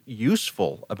find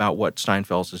useful about what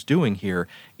Steinfels is doing here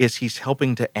is he's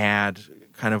helping to add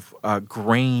kind of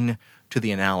grain to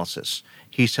the analysis.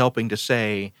 He's helping to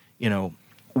say,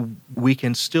 we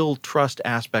can still trust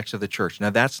aspects of the church. Now,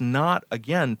 that's not,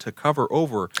 again, to cover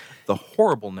over the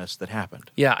horribleness that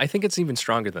happened. Yeah, I think it's even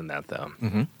stronger than that, though.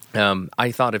 Mm-hmm.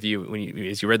 I thought of you,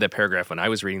 as you read that paragraph, when I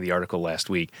was reading the article last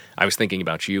week, I was thinking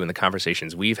about you and the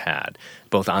conversations we've had,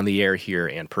 both on the air here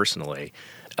and personally,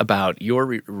 about your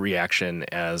reaction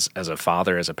as a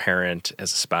father, as a parent,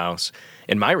 as a spouse,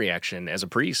 and my reaction as a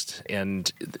priest,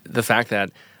 and the fact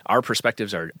that our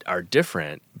perspectives are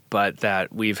different, but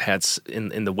that we've had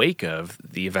in the wake of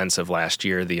the events of last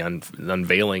year, the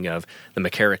unveiling of the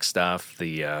McCarrick stuff,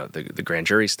 the grand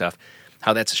jury stuff,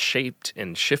 how that's shaped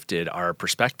and shifted our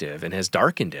perspective and has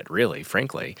darkened it, really,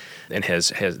 frankly, and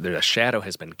the shadow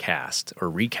has been cast or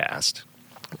recast.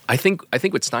 I think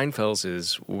what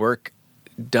Steinfels' work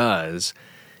does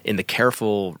in the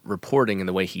careful reporting and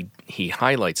the way he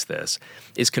highlights this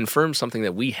is confirm something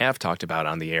that we have talked about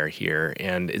on the air here.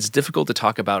 And it's difficult to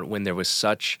talk about when there was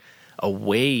such a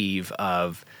wave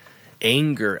of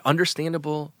anger,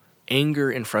 understandable anger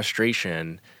and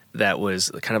frustration that was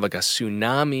kind of like a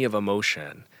tsunami of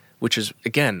emotion which is,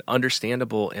 again,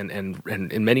 understandable and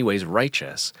in many ways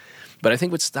righteous. But I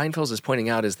think what Steinfels is pointing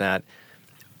out is that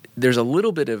there's a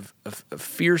little bit of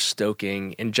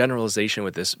fear-stoking and generalization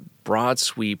with this broad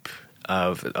sweep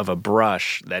of a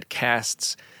brush that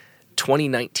casts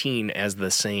 2019 as the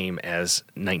same as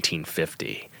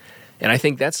 1950. And I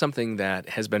think that's something that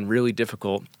has been really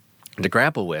difficult to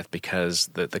grapple with because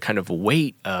the kind of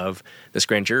weight of this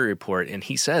grand jury report, and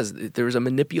he says there was a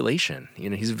manipulation.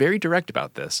 He's very direct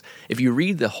about this. If you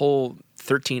read the whole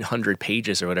 1,300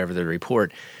 pages or whatever the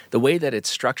report, the way that it's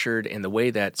structured and the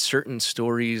way that certain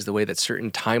stories, the way that certain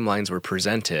timelines were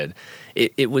presented,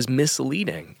 it was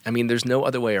misleading. I mean, there's no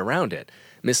other way around it.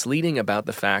 Misleading about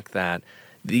the fact that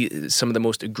some of the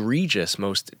most egregious,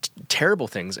 most terrible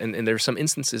things, and there's some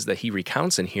instances that he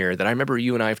recounts in here that I remember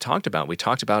you and I have talked about. We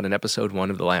talked about in episode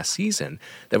 1 of the last season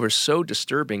that were so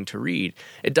disturbing to read.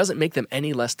 It doesn't make them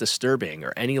any less disturbing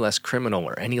or any less criminal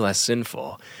or any less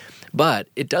sinful. But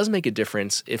it does make a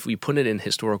difference if we put it in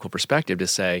historical perspective to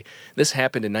say this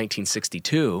happened in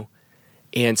 1962,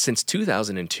 and since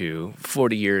 2002,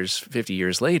 40 years, 50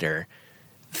 years later,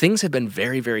 things have been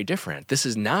very, very different. This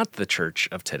is not the church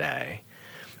of today.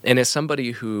 And as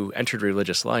somebody who entered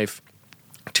religious life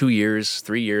 2 years,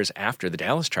 3 years after the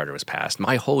Dallas Charter was passed,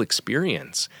 my whole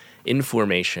experience in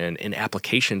formation, in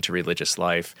application to religious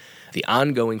life, the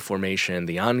ongoing formation,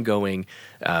 the ongoing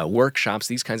workshops,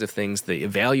 these kinds of things, the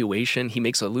evaluation, he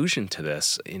makes allusion to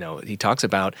this. He talks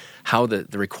about how the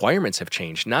requirements have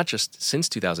changed, not just since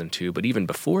 2002, but even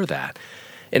before that.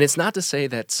 And it's not to say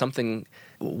that something,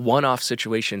 one-off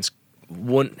situations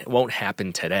won't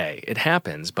happen today. It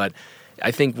happens, but I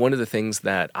think one of the things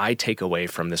that I take away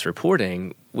from this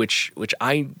reporting, which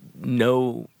I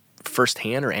know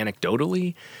firsthand or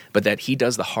anecdotally, but that he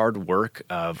does the hard work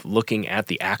of looking at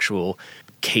the actual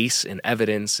case and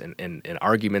evidence and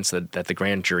arguments that the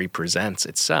grand jury presents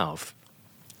itself,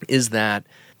 is that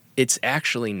it's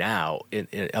actually now,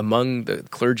 among the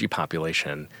clergy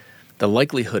population, the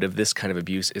likelihood of this kind of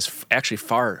abuse is actually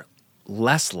far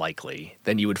less likely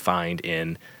than you would find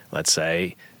in, let's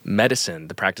say, medicine,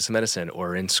 the practice of medicine,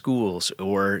 or in schools,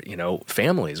 or,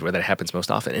 families where that happens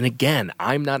most often. And again,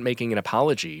 I'm not making an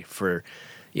apology for,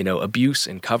 abuse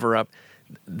and cover-up.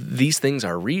 These things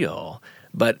are real,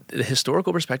 but the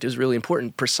historical perspective is really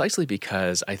important precisely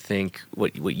because I think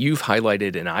what you've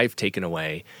highlighted and I've taken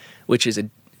away, which is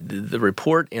the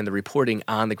report and the reporting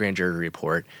on the grand jury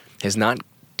report has not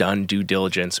done due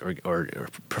diligence or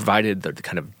provided the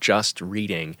kind of just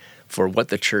reading for what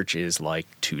the church is like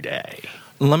today.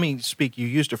 Let me speak. You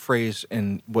used a phrase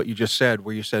in what you just said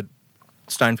where you said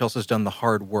Steinfels has done the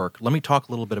hard work. Let me talk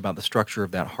a little bit about the structure of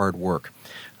that hard work.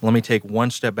 Let me take one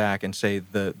step back and say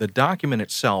the document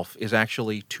itself is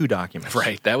actually 2 documents.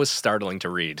 Right. That was startling to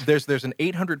read. There's an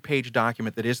 800-page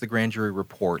document that is the grand jury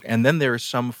report, and then there's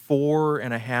some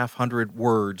 4,500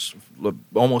 words,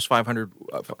 almost 500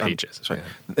 pages. Sorry.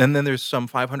 Yeah. And then there's some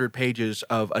 500 pages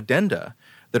of addenda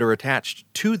that are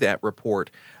attached to that report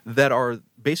that are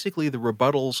basically the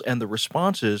rebuttals and the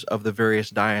responses of the various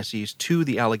dioceses to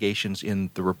the allegations in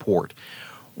the report.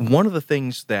 One of the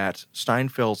things that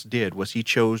Steinfels did was he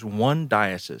chose one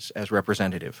diocese as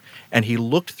representative, and he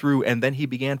looked through and then he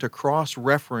began to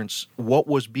cross-reference what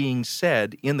was being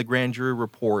said in the grand jury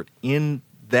report in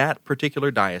that particular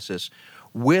diocese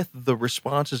with the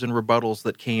responses and rebuttals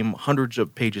that came hundreds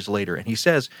of pages later. And he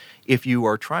says, if you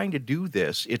are trying to do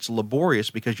this, it's laborious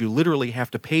because you literally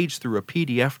have to page through a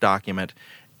PDF document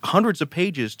hundreds of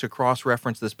pages to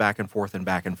cross-reference this back and forth and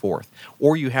back and forth.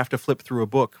 Or you have to flip through a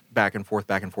book back and forth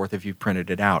if you've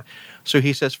printed it out. So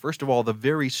he says, first of all, the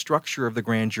very structure of the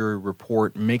grand jury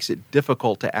report makes it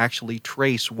difficult to actually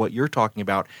trace what you're talking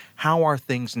about. How are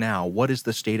things now? What is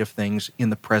the state of things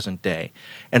in the present day?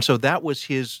 And so that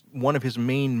was one of his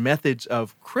main methods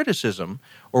of criticism,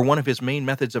 or one of his main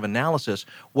methods of analysis,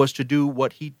 was to do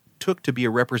what he took to be a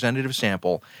representative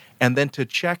sample, and then to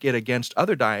check it against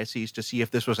other dioceses to see if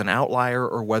this was an outlier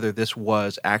or whether this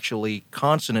was actually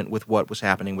consonant with what was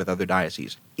happening with other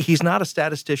dioceses. He's not a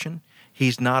statistician,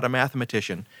 he's not a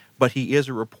mathematician, but he is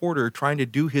a reporter trying to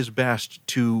do his best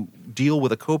to deal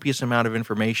with a copious amount of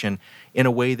information in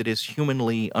a way that is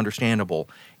humanly understandable.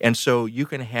 And so you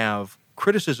can have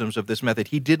criticisms of this method.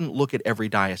 He didn't look at every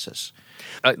diocese.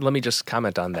 Let me just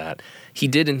comment on that. He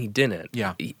did and he didn't.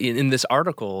 Yeah. In this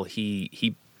article,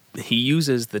 he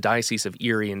uses the Diocese of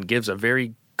Erie and gives a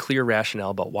very clear rationale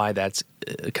about why that's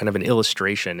kind of an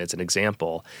illustration. It's an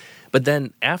example. But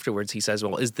then afterwards he says,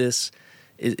 well, is this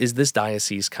is this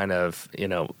diocese kind of,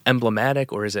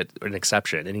 emblematic, or is it an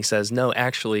exception? And he says, no,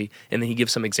 actually, and then he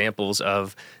gives some examples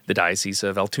of the Diocese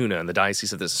of Altoona and the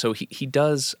Diocese of this. So he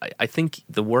does, I think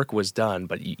the work was done,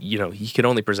 but, he could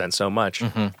only present so much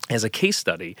as a case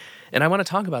study. And I want to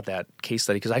talk about that case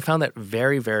study because I found that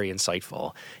very, very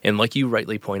insightful. And like you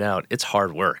rightly point out, it's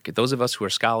hard work. Those of us who are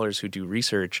scholars who do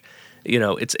research,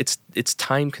 it's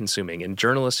time consuming, and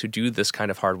journalists who do this kind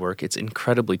of hard work, it's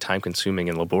incredibly time consuming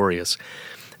and laborious.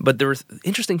 But there were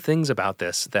interesting things about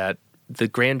this that the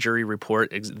grand jury report,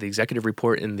 the executive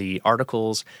report, and the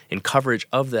articles and coverage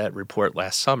of that report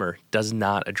last summer does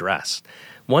not address.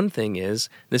 One thing is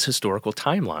this historical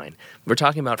timeline. We're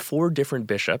talking about 4 different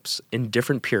bishops in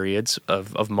different periods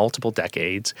of multiple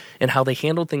decades and how they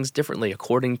handled things differently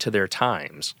according to their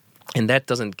times. And that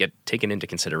doesn't get taken into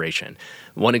consideration.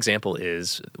 One example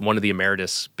is one of the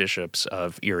emeritus bishops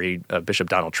of Erie, Bishop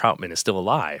Donald Troutman, is still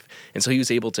alive. And so he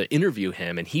was able to interview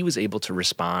him, and he was able to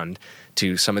respond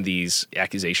to some of these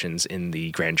accusations in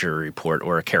the grand jury report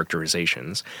or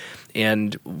characterizations.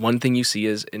 And one thing you see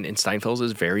is, and Steinfels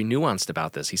is very nuanced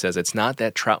about this. He says it's not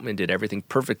that Troutman did everything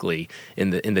perfectly in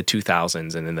the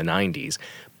 2000s and in the 90s,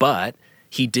 but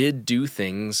he did do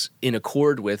things in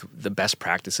accord with the best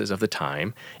practices of the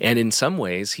time, and in some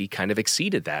ways he kind of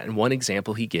exceeded that. And one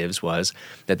example he gives was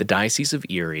that the Diocese of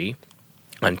Erie,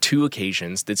 on 2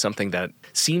 occasions, did something that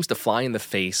seems to fly in the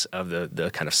face of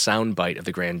the kind of soundbite of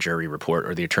the grand jury report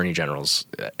or the Attorney General's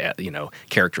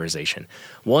characterization.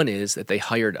 One is that they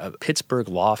hired a Pittsburgh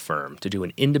law firm to do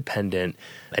an independent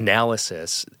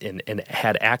analysis and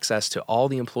had access to all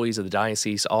the employees of the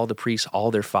diocese, all the priests,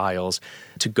 all their files,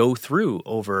 to go through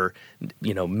over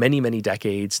many, many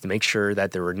decades to make sure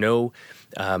that there were no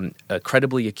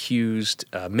credibly accused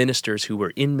ministers who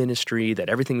were in ministry, that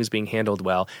everything was being handled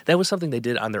well. That was something they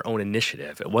did on their own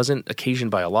initiative. It wasn't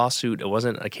occasioned by a lawsuit. It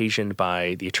wasn't occasioned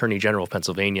by the Attorney General of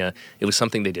Pennsylvania. It was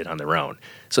something they did on their own.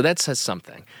 So that says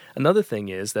something. Another thing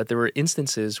is that there were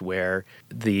instances where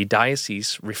the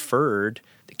diocese referred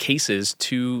cases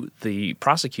to the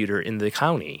prosecutor in the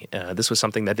county. This was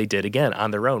something that they did, again,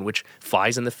 on their own, which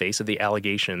flies in the face of the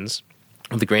allegations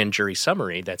of the grand jury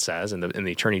summary that says, and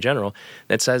the Attorney General,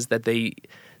 that says that the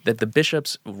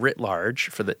bishops writ large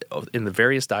in the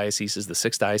various dioceses, the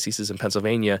 6 dioceses in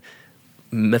Pennsylvania,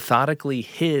 methodically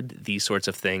hid these sorts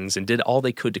of things and did all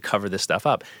they could to cover this stuff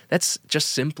up. That's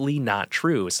just simply not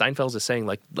true. Steinfels is saying,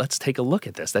 let's take a look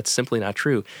at this. That's simply not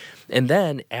true. And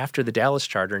then after the Dallas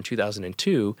Charter in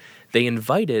 2002, they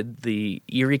invited the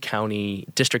Erie County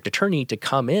District Attorney to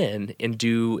come in and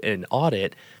do an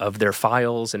audit of their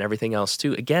files and everything else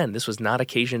too. Again, this was not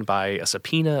occasioned by a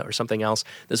subpoena or something else.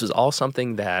 This was all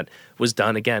something that was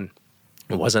done, again,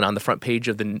 it wasn't on the front page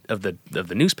of the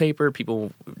newspaper.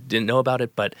 People didn't know about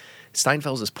it. But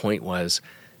Steinfels' point was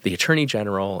the Attorney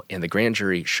General and the grand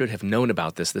jury should have known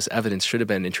about this. This evidence should have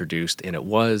been introduced, and it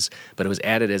was, but it was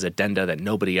added as addenda that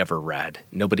nobody ever read.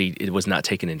 It was not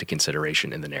taken into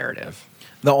consideration in the narrative.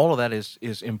 Now, all of that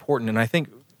is important, and I think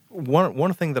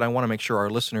one thing that I want to make sure our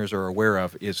listeners are aware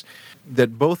of is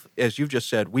that both, as you've just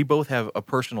said, we both have a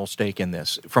personal stake in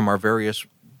this from our various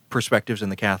perspectives in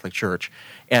the Catholic Church,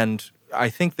 and I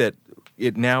think that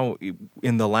now,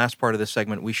 in the last part of this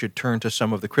segment, we should turn to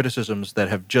some of the criticisms that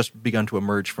have just begun to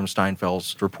emerge from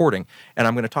Steinfels' reporting. And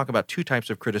I'm going to talk about 2 types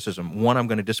of criticism. One I'm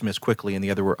going to dismiss quickly, and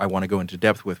the other I want to go into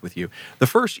depth with you. The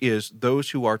first is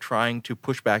those who are trying to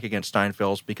push back against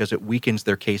Steinfels because it weakens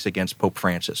their case against Pope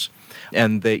Francis.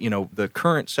 And the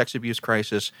current sex abuse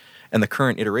crisis and the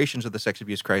current iterations of the sex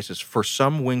abuse crisis for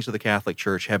some wings of the Catholic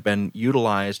Church have been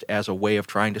utilized as a way of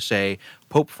trying to say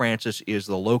Pope Francis is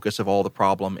the locus of all the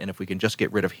problem, and if we can just get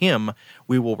rid of him,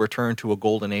 we will return to a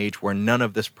golden age where none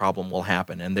of this problem will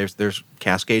happen. And there's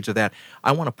cascades of that.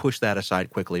 I want to push that aside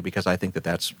quickly because I think that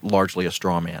that's largely a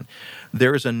straw man.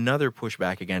 There is another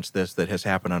pushback against this that has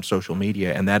happened on social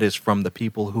media, and that is from the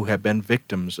people who have been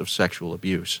victims of sexual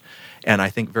abuse. And I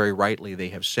think very rightly they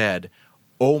have said,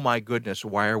 oh my goodness,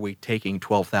 why are we taking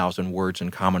 12,000 words in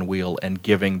Commonweal and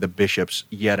giving the bishops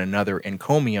yet another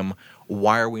encomium?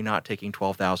 Why are we not taking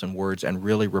 12,000 words and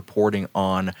really reporting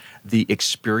on the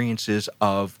experiences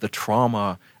of the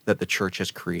trauma that the church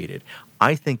has created?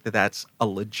 I think that that's a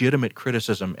legitimate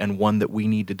criticism and one that we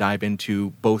need to dive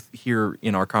into both here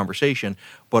in our conversation,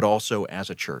 but also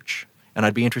as a church. And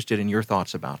I'd be interested in your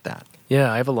thoughts about that.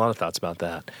 Yeah, I have a lot of thoughts about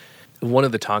that. One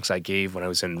of the talks I gave when I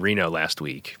was in Reno last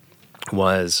week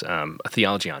was a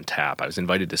theology on tap. I was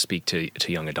invited to speak to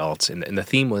young adults, and the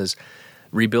theme was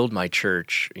rebuild my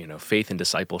church, faith and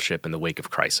discipleship in the wake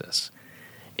of crisis.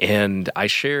 And I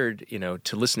shared,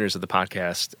 to listeners of the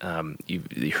podcast,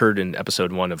 you heard in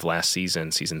episode 1 of last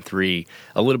season, season 3,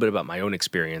 a little bit about my own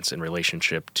experience in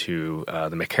relationship to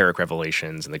the McCarrick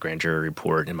revelations and the grand jury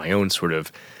report, and my own sort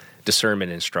of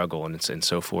discernment and struggle and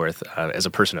so forth as a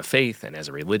person of faith and as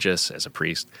a religious, as a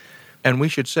priest. And we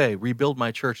should say, rebuild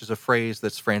my church is a phrase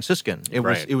that's Franciscan. It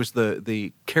was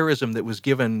the charism that was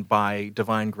given by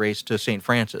divine grace to St.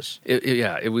 Francis.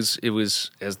 It was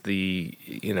as the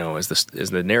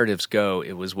narratives go,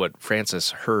 it was what Francis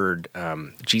heard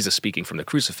Jesus speaking from the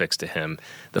crucifix to him.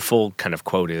 The full kind of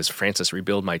quote is, "Francis,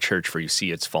 rebuild my church, for you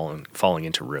see it's falling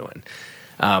into ruin."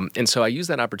 And so I use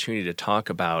that opportunity to talk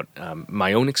about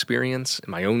my own experience,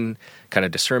 my own kind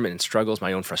of discernment and struggles,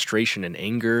 my own frustration and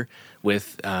anger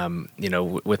with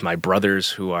my brothers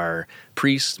who are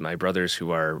priests, my brothers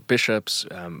who are bishops,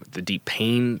 the deep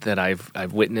pain that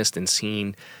I've witnessed and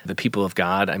seen, the people of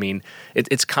God. I mean,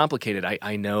 it's complicated.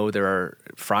 I know there are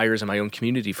friars in my own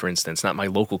community, for instance, not my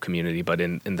local community, but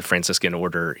in the Franciscan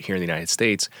order here in the United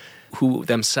States, who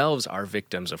themselves are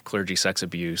victims of clergy sex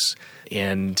abuse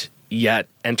and yet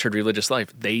entered religious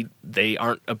life. They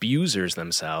aren't abusers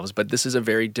themselves, but this is a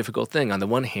very difficult thing. On the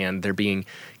one hand, they're being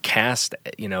cast,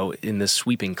 in this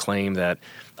sweeping claim that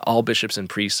all bishops and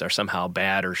priests are somehow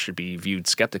bad or should be viewed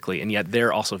skeptically, and yet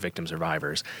they're also victim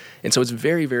survivors. And so it's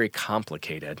very, very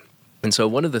complicated. And so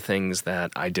one of the things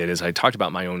that I did is I talked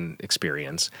about my own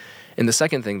experience. And the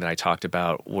second thing that I talked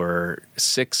about were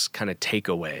 6 kind of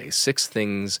takeaways, 6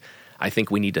 things I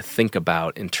think we need to think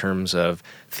about in terms of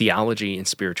theology and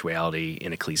spirituality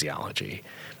in ecclesiology.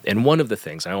 And one of the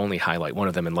things, I only highlight one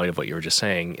of them in light of what you were just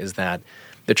saying, is that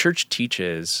the church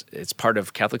teaches, it's part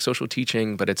of Catholic social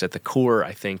teaching, but it's at the core,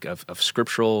 I think, of the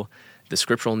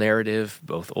scriptural narrative,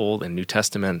 both Old and New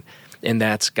Testament, and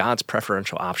that's God's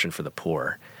preferential option for the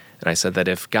poor. And I said that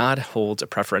if God holds a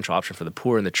preferential option for the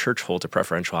poor and the church holds a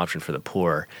preferential option for the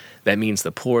poor, that means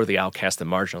the poor, the outcast, the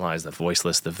marginalized, the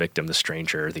voiceless, the victim, the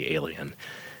stranger, the alien.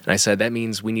 And I said that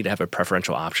means we need to have a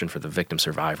preferential option for the victim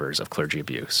survivors of clergy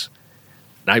abuse.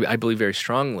 And I believe very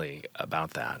strongly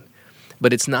about that.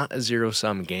 But it's not a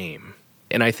zero-sum game.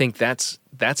 And I think that's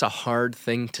a hard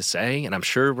thing to say, and I'm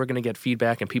sure we're going to get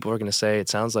feedback, and people are going to say, it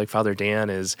sounds like Father Dan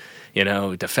is,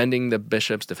 defending the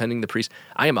bishops, defending the priests.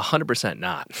 I am 100%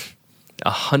 not.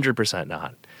 100%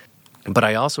 not. But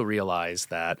I also realize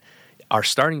that our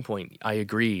starting point, I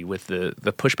agree with the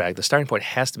pushback, the starting point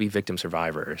has to be victim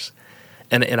survivors.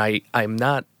 And I'm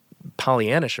not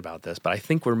Pollyannish about this, but I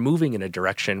think we're moving in a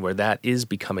direction where that is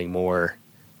becoming more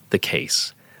the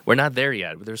case. We're not there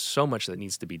yet. There's so much that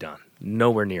needs to be done.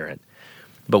 Nowhere near it.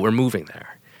 But we're moving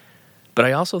there. But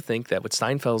I also think that what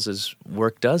Steinfels'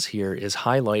 work does here is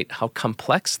highlight how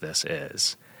complex this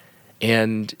is.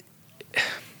 And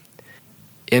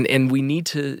we need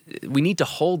to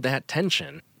hold that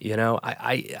tension.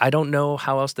 I don't know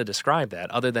how else to describe that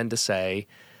other than to say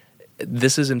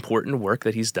this is important work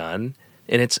that he's done,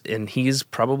 and he's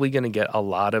probably going to get a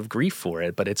lot of grief for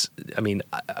it. But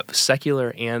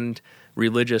secular and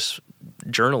religious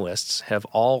journalists have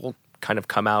all kind of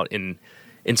come out in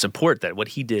support that what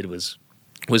he did was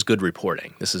good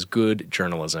reporting. This is good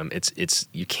journalism. It's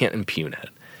you can't impugn it.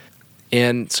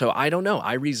 And so I don't know.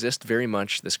 I resist very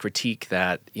much this critique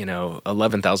that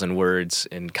 11,000 words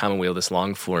in Commonweal, this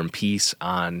long form piece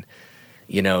on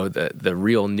the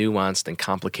real nuanced and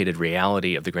complicated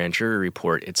reality of the grand jury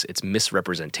report. It's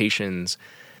misrepresentations.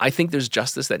 I think there's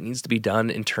justice that needs to be done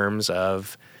in terms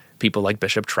of people like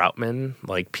Bishop Troutman,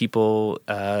 like people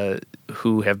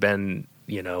who have been,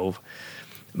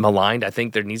 maligned. I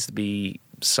think there needs to be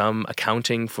some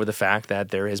accounting for the fact that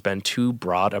there has been too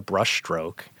broad a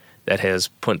brushstroke that has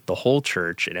put the whole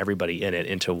church and everybody in it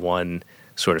into one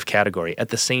sort of category. At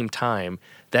the same time,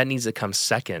 that needs to come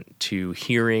second to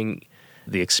hearing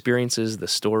the experiences, the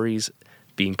stories,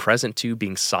 being present to,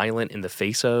 being silent in the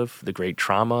face of the great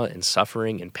trauma and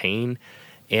suffering and pain,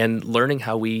 and learning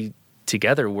how we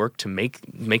together work to make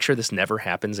sure this never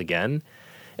happens again.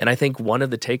 And I think one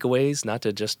of the takeaways, not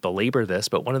to just belabor this,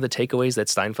 but one of the takeaways that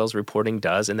Steinfels' reporting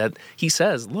does, and that he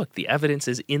says, look, the evidence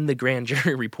is in the grand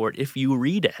jury report if you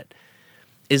read it,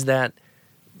 is that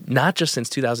not just since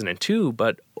 2002,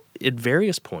 but at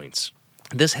various points,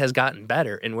 this has gotten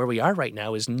better. And where we are right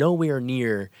now is nowhere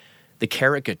near the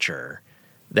caricature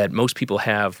that most people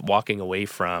have walking away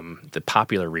from the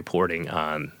popular reporting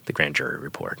on the grand jury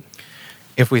report.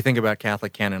 If we think about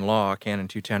Catholic canon law, Canon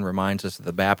 210 reminds us that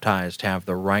the baptized have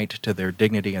the right to their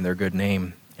dignity and their good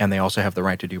name, and they also have the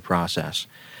right to due process.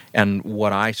 And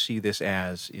what I see this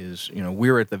as is,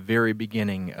 we're at the very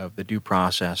beginning of the due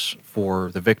process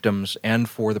for the victims and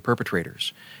for the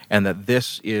perpetrators, and that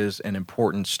this is an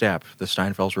important step. The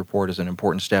Steinfels report is an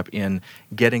important step in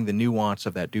getting the nuance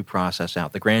of that due process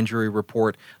out. The grand jury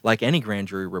report, like any grand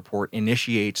jury report,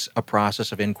 initiates a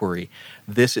process of inquiry.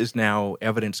 This is now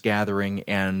evidence gathering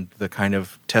and the kind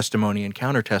of testimony and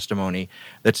counter-testimony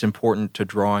that's important to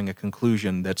drawing a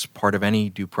conclusion that's part of any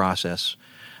due process.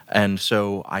 And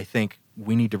so I think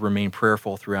we need to remain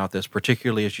prayerful throughout this,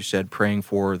 particularly, as you said, praying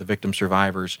for the victim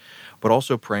survivors, but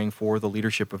also praying for the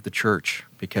leadership of the church,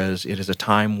 because it is a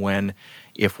time when,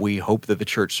 if we hope that the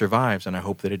church survives, and I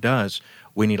hope that it does,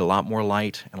 we need a lot more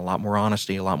light and a lot more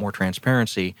honesty, a lot more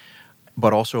transparency,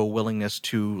 but also a willingness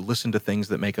to listen to things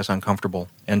that make us uncomfortable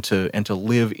and to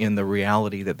live in the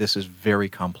reality that this is very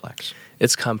complex.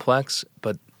 It's complex,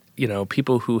 but,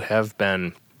 people who have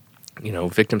been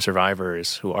victim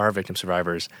survivors, who are victim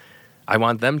survivors, I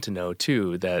want them to know,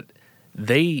 too, that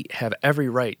they have every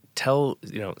right.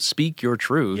 Speak your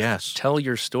truth. Yes. Tell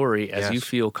your story as you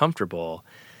feel comfortable.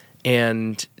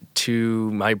 And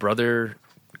to my brother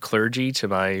clergy, to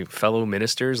my fellow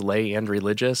ministers, lay and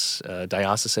religious,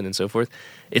 diocesan and so forth,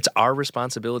 it's our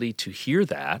responsibility to hear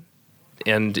that.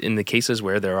 And in the cases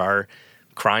where there are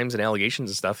crimes and allegations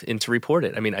and stuff, and to report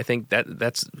it. I mean, I think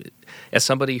that's, as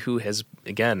somebody who has,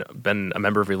 again, been a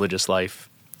member of religious life,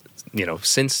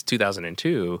 since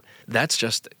 2002, that's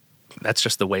just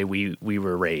the way we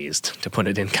were raised, to put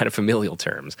it in kind of familial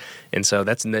terms. And so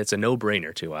it's a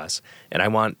no-brainer to us. And I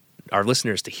want our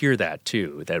listeners to hear that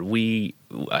too, that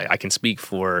I can speak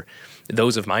for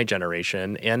those of my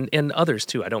generation and others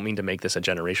too. I don't mean to make this a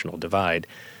generational divide.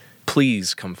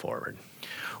 Please come forward.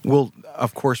 We'll,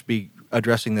 of course, be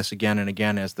addressing this again and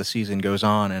again as the season goes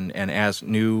on, and as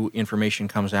new information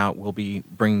comes out, we'll be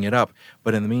bringing it up.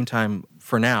 But in the meantime,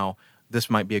 for now, this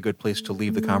might be a good place to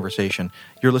leave the conversation.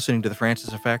 You're listening to The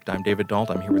Francis Effect. I'm David Dault.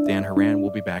 I'm here with Dan Horan.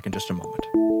 We'll be back in just a moment.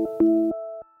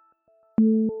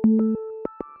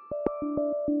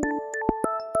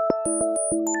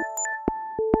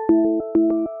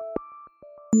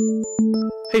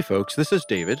 Hey folks, this is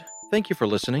David. Thank you for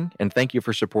listening, and thank you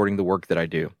for supporting the work that I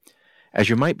do. As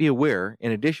you might be aware,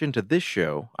 in addition to this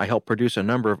show, I help produce a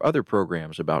number of other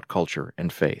programs about culture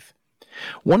and faith.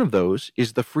 One of those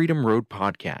is the Freedom Road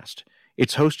Podcast.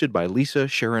 It's hosted by Lisa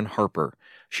Sharon Harper.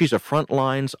 She's a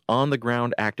frontlines,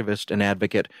 on-the-ground activist and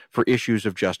advocate for issues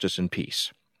of justice and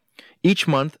peace. Each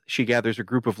month, she gathers a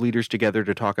group of leaders together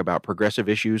to talk about progressive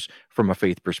issues from a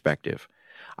faith perspective.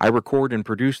 I record and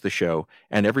produce the show,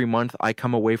 and every month I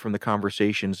come away from the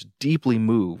conversations deeply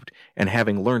moved and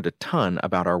having learned a ton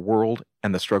about our world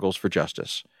and the struggles for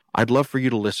justice. I'd love for you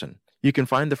to listen. You can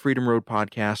find the Freedom Road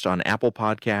Podcast on Apple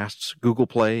Podcasts, Google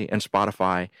Play, and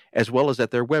Spotify, as well as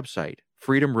at their website,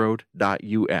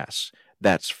 freedomroad.us.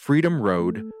 That's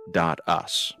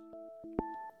freedomroad.us.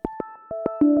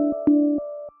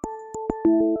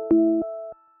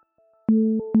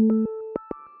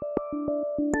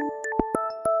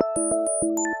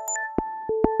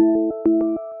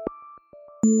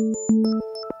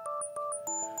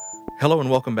 Hello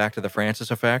and welcome back to The Francis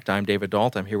Effect. I'm David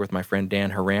Dault. I'm here with my friend Dan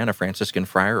Horan, a Franciscan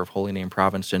friar of Holy Name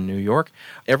Province in New York.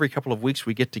 Every couple of weeks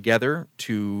we get together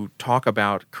to talk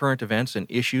about current events and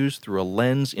issues through a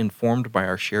lens informed by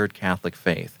our shared Catholic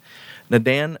faith. Now,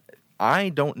 Dan, I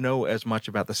don't know as much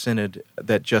about the synod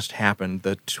that just happened,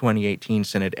 the 2018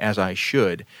 synod, as I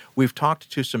should. We've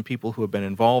talked to some people who have been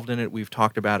involved in it. We've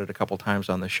talked about it a couple times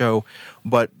on the show.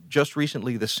 But just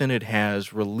recently, the synod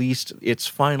has released its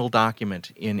final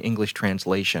document in English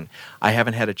translation. I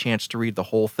haven't had a chance to read the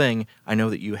whole thing. I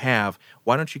know that you have.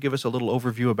 Why don't you give us a little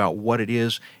overview about what it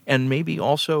is, and maybe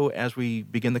also, as we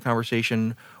begin the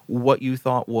conversation, what you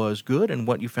thought was good and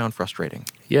what you found frustrating?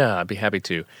 Yeah, I'd be happy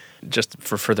to. Just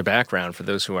for further background, for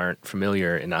those who aren't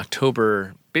familiar, in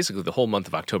October, basically the whole month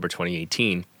of October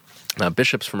 2018,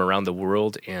 bishops from around the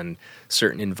world and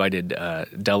certain invited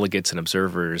delegates and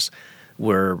observers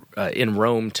were in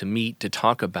Rome to meet to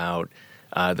talk about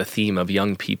the theme of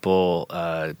young people,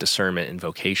 discernment, and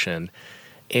vocation.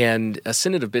 And a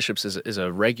Synod of Bishops is a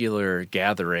regular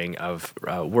gathering of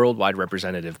worldwide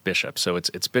representative bishops. So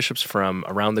it's bishops from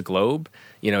around the globe.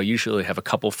 Usually have a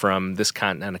couple from this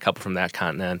continent, a couple from that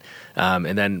continent.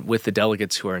 And then with the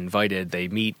delegates who are invited, they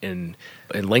meet in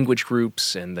language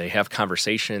groups and they have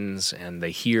conversations and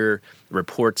they hear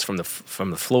reports from the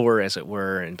floor, as it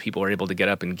were, and people are able to get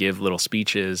up and give little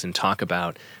speeches and talk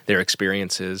about their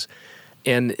experiences.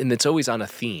 And it's always on a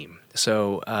theme.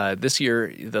 So this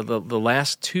year, the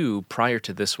last two prior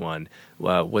to this one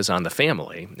was on the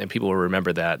family. And people will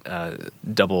remember that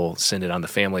double synod on the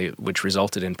family, which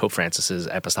resulted in Pope Francis's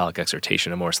apostolic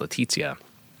exhortation, Amoris Laetitia.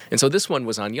 And so this one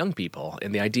was on young people.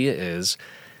 And the idea is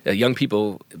young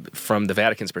people from the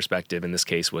Vatican's perspective in this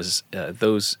case was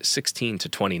those 16 to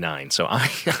 29. So I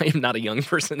am not a young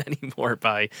person anymore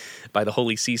by the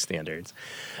Holy See standards.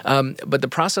 But the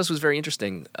process was very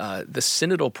interesting. The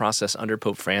synodal process under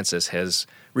Pope Francis has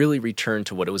really returned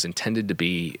to what it was intended to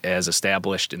be as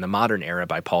established in the modern era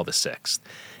by Paul VI.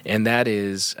 And that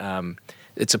is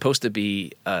it's supposed to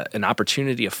be an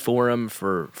opportunity, a forum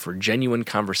for genuine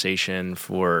conversation,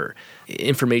 for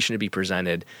information to be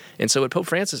presented. And so at Pope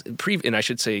Francis, and I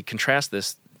should say contrast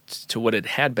this to what it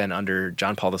had been under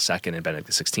John Paul II and Benedict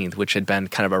XVI, which had been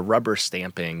kind of a rubber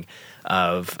stamping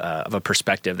of a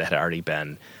perspective that had already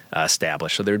been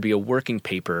established. So there would be a working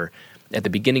paper at the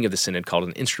beginning of the synod called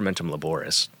an Instrumentum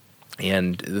Laboris.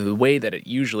 And the way that it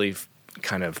usually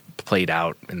kind of played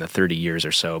out in the 30 years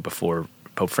or so before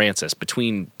Pope Francis,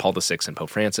 between Paul VI and Pope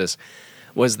Francis,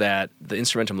 was that the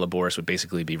Instrumentum Laboris would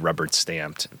basically be rubber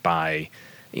stamped by,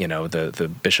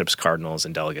 the bishops, cardinals,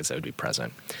 and delegates that would be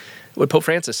present. What Pope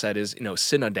Francis said is,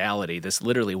 synodality, this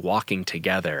literally walking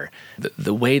together,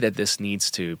 the way that this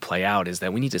needs to play out is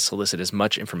that we need to solicit as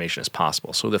much information as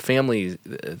possible. So the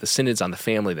synods on the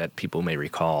family that people may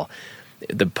recall,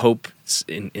 the Pope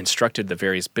instructed the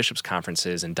various bishops'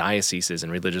 conferences and dioceses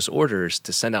and religious orders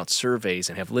to send out surveys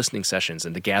and have listening sessions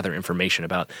and to gather information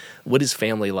about what is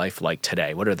family life like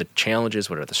today, what are the challenges,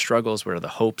 what are the struggles, what are the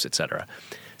hopes, etc.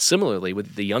 Similarly,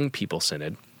 with the Young People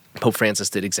Synod, Pope Francis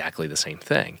did exactly the same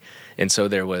thing. And so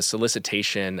there was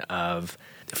solicitation of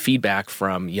feedback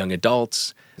from young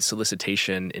adults,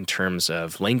 solicitation in terms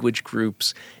of language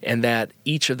groups, and that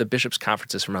each of the bishops'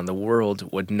 conferences from around the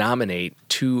world would nominate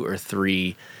 2 or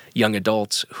 3 young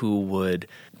adults who would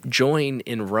join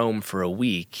in Rome for a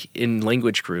week in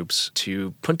language groups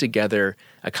to put together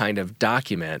a kind of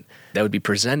document that would be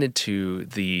presented to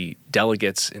the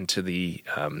delegates and to the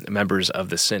members of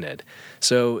the synod.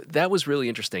 So that was really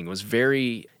interesting. It was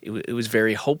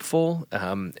very hopeful.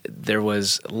 There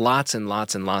was lots and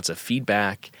lots and lots of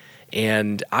feedback.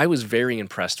 And I was very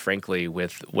impressed, frankly,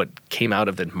 with what came out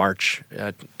of the March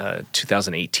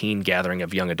 2018 gathering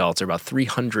of young adults. There were about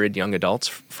 300 young adults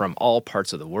from all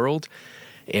parts of the world.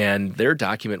 And their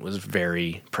document was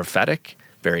very prophetic,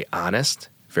 very honest,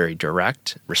 very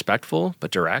direct, respectful,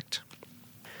 but direct.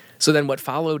 So then what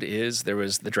followed is there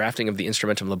was the drafting of the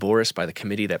Instrumentum Laboris by the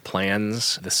committee that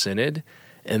plans the synod.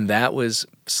 And that was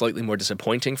slightly more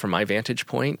disappointing from my vantage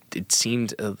point. It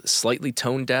seemed slightly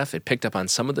tone deaf. It picked up on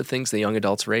some of the things the young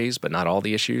adults raised, but not all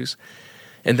the issues.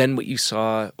 And then what you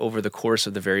saw over the course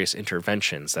of the various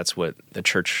interventions, that's what the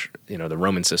church, the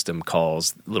Roman system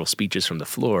calls little speeches from the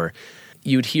floor.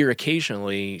 You'd hear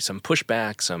occasionally some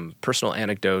pushback, some personal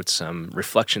anecdotes, some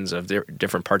reflections of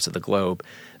different parts of the globe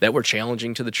that were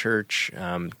challenging to the church,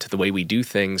 to the way we do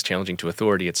things, challenging to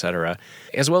authority, etc.,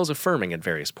 as well as affirming at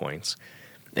various points.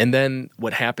 And then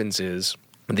what happens is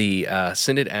the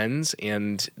synod ends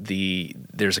and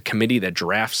there's a committee that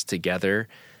drafts together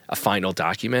a final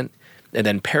document, and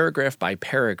then paragraph by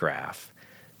paragraph,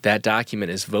 that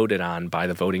document is voted on by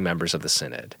the voting members of the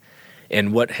synod.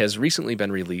 And what has recently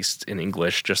been released in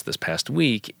English just this past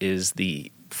week is the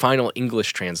final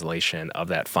English translation of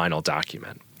that final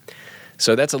document.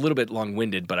 So that's a little bit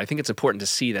long-winded, but I think it's important to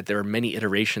see that there are many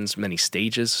iterations, many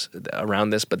stages around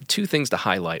this. But 2 things to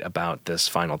highlight about this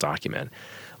final document.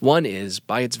 One is,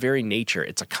 by its very nature,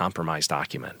 it's a compromise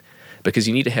document because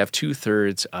you need to have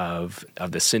 2/3 of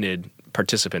the synod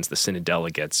participants, the synod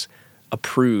delegates,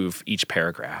 approve each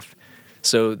paragraph.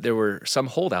 So there were some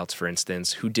holdouts, for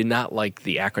instance, who did not like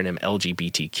the acronym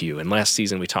LGBTQ. And last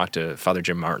season we talked to Father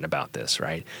Jim Martin about this,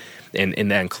 right? And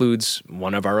that includes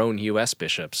one of our own U.S.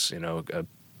 bishops,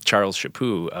 Charles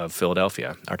Chaput of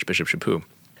Philadelphia, Archbishop Chaput.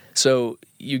 So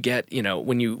you get,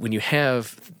 when you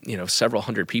have, several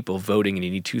hundred people voting and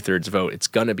you need 2/3 vote, it's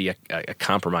going to be a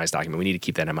compromise document. We need to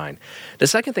keep that in mind. The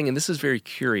second thing, and this is very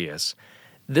curious,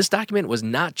 this document was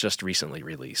not just recently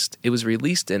released. It was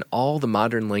released in all the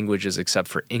modern languages except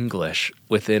for English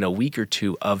within a week or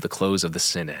 2 of the close of the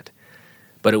synod.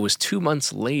 But it was 2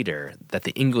 months later that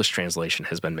the English translation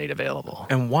has been made available.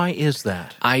 And why is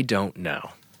that? I don't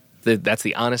know. That's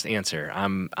the honest answer.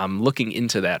 I'm looking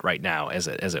into that right now, as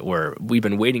it were. We've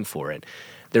been waiting for it.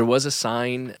 There was a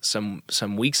sign some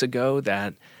weeks ago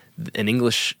that an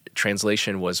English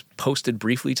translation was posted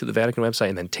briefly to the Vatican website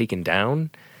and then taken down.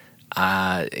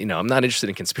 I'm not interested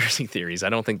in conspiracy theories. I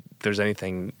don't think there's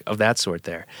anything of that sort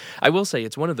there. I will say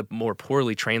it's one of the more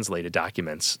poorly translated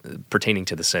documents pertaining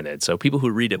to the synod. So people who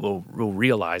read it will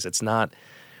realize it's not.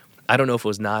 I don't know if it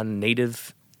was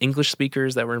non-native English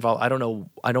speakers that were involved. I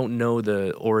don't know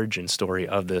the origin story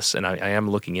of this, and I am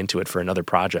looking into it for another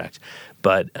project.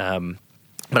 But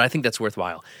I think that's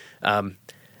worthwhile.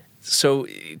 So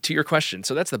to your question,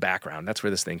 so that's the background. That's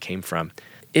where this thing came from.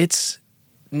 It's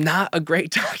not a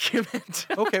great document.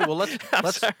 Okay, well let's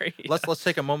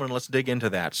take a moment and let's dig into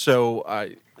that. So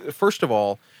first of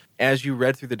all, as you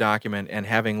read through the document and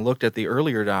having looked at the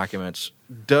earlier documents,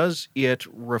 does it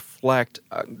reflect,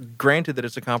 granted that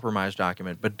it's a compromise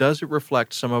document, but does it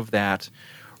reflect some of that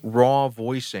raw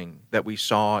voicing that we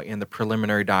saw in the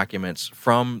preliminary documents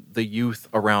from the youth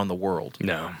around the world?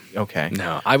 No. Okay.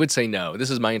 No, I would say no. This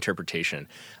is my interpretation.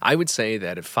 I would say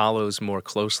that it follows more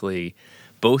closely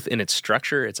both in its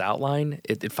structure, its outline.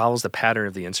 It follows the pattern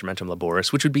of the Instrumentum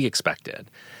Laboris, which would be expected.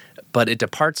 But it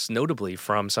departs notably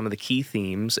from some of the key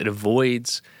themes. It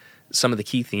avoids some of the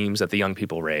key themes that the young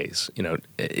people raise.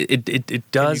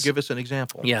 It does. Can you give us an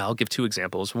example? Yeah, I'll give two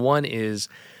examples. One is,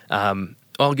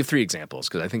 I'll give three examples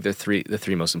because I think they're the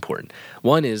three most important.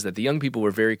 One is that the young people were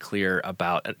very clear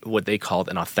about what they called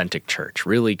an authentic church,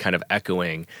 really kind of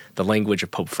echoing the language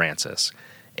of Pope Francis.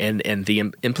 And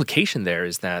the implication there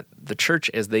is that the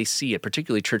church, as they see it,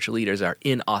 particularly church leaders, are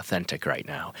inauthentic right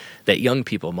now. That young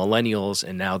people, millennials,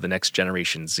 and now the next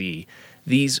generation Z,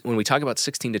 when we talk about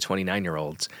 16 to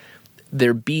 29-year-olds,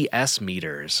 their BS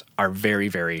meters are very,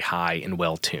 very high and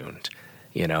well-tuned.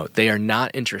 They are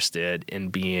not interested in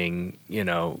being,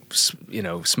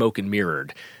 smoke and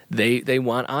mirrored. They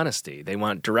want honesty. They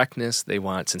want directness. They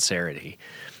want sincerity.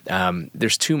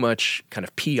 There's too much kind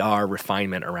of PR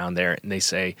refinement around there, and they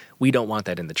say, we don't want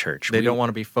that in the church. They don't want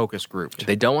to be focus grouped.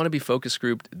 They don't want to be focus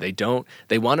grouped. They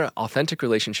want an authentic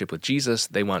relationship with Jesus.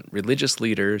 They want religious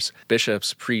leaders,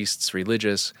 bishops, priests,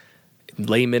 religious,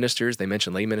 lay ministers. They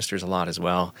mention lay ministers a lot as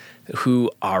well, who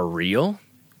are real,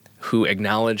 who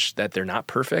acknowledge that they're not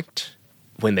perfect.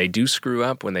 When they do screw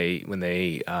up, when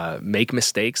they make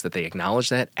mistakes, that they acknowledge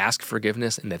that, ask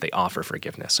forgiveness, and that they offer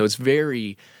forgiveness. So it's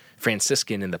very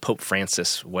Franciscan in the Pope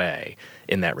Francis way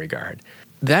in that regard.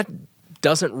 That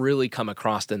doesn't really come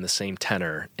across in the same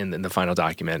tenor in the final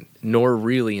document, nor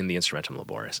really in the Instrumentum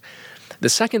Laboris. The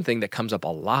second thing that comes up a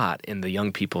lot in the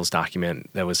young people's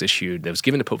document that was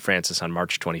given to Pope Francis on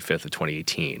March 25th of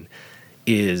 2018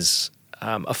 is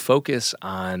a focus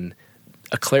on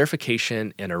a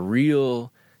clarification and a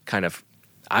real kind of,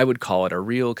 I would call it a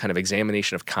real kind of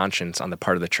examination of conscience on the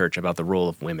part of the church about the role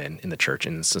of women in the church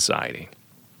and in society.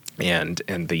 And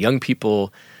the young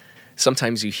people,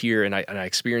 sometimes you hear, and I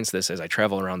experience this as I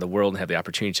travel around the world and have the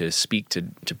opportunity to speak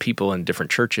to people in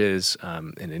different churches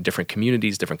and in different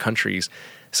communities, different countries.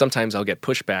 Sometimes I'll get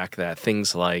pushback that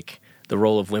things like the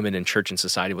role of women in church and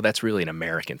society, well, that's really an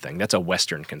American thing. That's a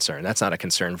Western concern. That's not a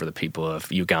concern for the people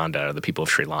of Uganda or the people of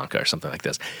Sri Lanka or something like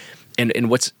this. And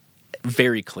what's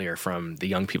very clear from the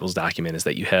young people's document is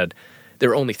that there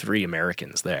were only 3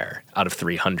 Americans there out of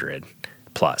 300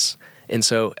 plus. And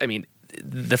so, I mean,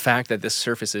 the fact that this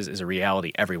surfaces is a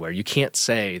reality everywhere. You can't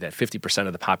say that 50%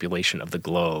 of the population of the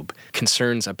globe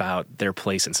concerns about their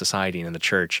place in society and in the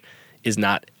church is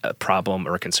not a problem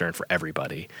or a concern for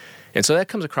everybody. And so that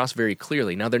comes across very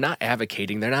clearly. Now, they're not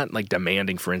advocating, they're not like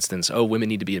demanding, for instance, women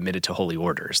need to be admitted to holy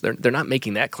orders. They're not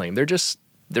making that claim.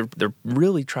 They're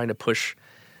really trying to push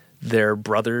their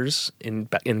brothers in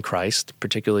Christ,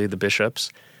 particularly the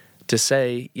bishops, to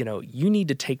say, you need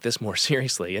to take this more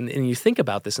seriously. And you think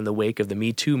about this in the wake of the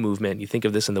Me Too movement, you think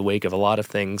of this in the wake of a lot of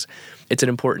things, it's an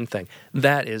important thing.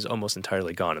 That is almost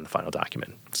entirely gone in the final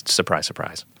document. Surprise,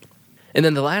 surprise. And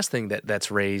then the last thing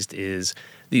that's raised is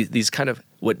these kind of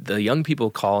what the young people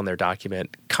call in their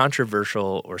document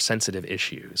controversial or sensitive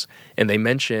issues. And they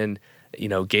mention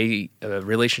gay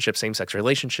relationships, same-sex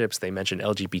relationships. They mention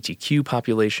LGBTQ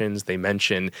populations. They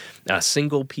mention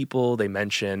single people. They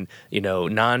mention,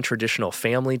 non-traditional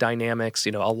family dynamics,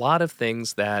 a lot of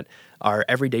things that are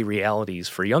everyday realities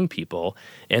for young people.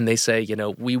 And they say,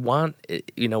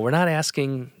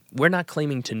 we're not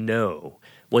claiming to know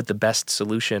what the best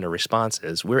solution or response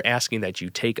is. We're asking that you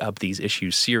take up these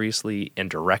issues seriously and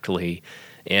directly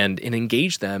and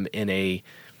engage them in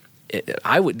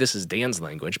this is Dan's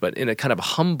language, but in a kind of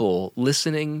humble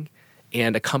listening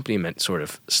and accompaniment sort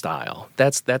of style.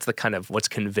 That's the kind of what's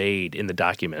conveyed in the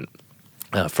document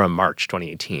from March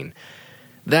 2018.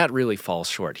 That really falls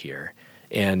short here.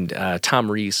 And Tom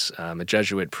Rees, a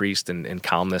Jesuit priest and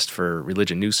columnist for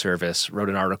Religion News Service, wrote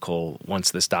an article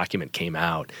once this document came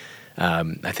out.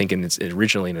 I think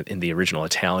originally in the original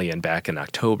Italian back in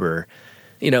October,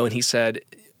 and he said,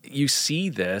 you see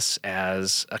this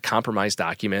as a compromise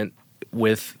document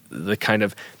with the kind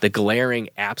of the glaring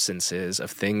absences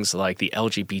of things like the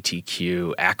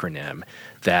LGBTQ acronym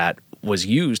that was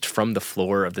used from the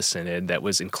floor of the synod, that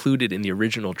was included in the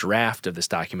original draft of this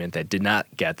document that did not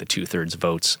get the 2/3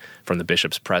 votes from the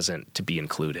bishops present to be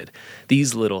included.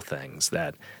 These little things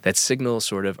that signal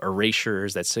sort of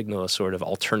erasures, that signal a sort of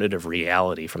alternative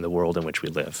reality from the world in which we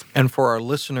live. And for our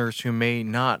listeners who may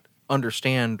not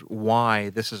understand why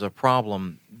this is a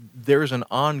problem, there's an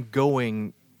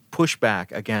ongoing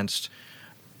pushback against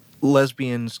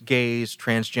lesbians, gays,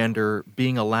 transgender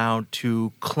being allowed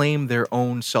to claim their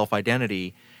own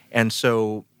self-identity. And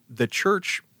so the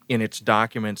church in its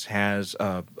documents has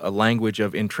a language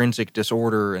of intrinsic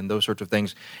disorder and those sorts of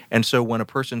things. And so when a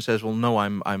person says, well, no,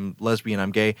 I'm lesbian,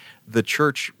 I'm gay, the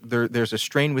church, there's a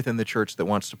strain within the church that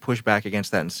wants to push back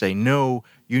against that and say, no,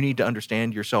 you need to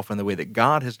understand yourself in the way that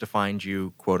God has defined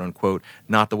you, quote unquote,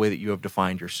 not the way that you have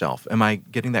defined yourself. Am I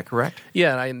getting that correct?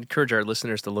 Yeah, and I encourage our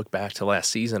listeners to look back to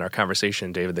last season, our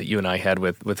conversation, David, that you and I had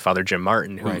with Father Jim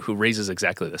Martin, who raises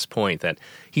exactly this point, that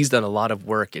he's done a lot of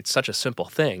work. It's such a simple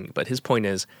thing, but his point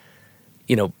is,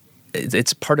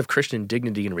 it's part of Christian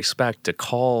dignity and respect to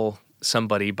call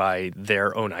somebody by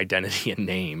their own identity and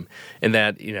name, and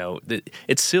that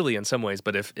it's silly in some ways.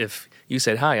 But if you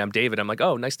said, "Hi, I'm David," I'm like,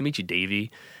 "Oh, nice to meet you,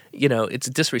 Davey." It's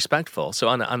disrespectful. So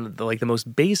on the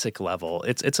most basic level,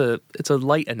 it's a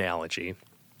light analogy,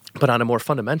 but on a more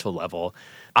fundamental level,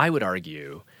 I would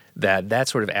argue that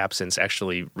sort of absence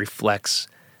actually reflects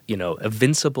a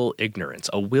vincible ignorance,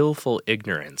 a willful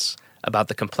ignorance about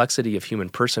the complexity of human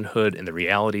personhood and the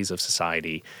realities of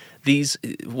society.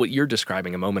 What you're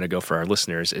describing a moment ago for our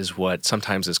listeners is what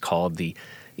sometimes is called the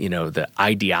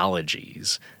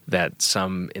ideologies that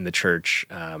some in the church,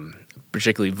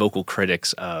 particularly vocal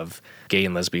critics of gay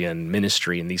and lesbian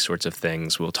ministry and these sorts of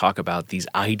things, will talk about these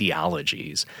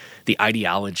ideologies. The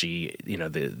ideology,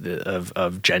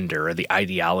 of gender, or the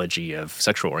ideology of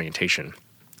sexual orientation.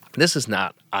 This is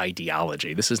not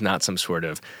ideology. This is not some sort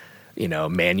of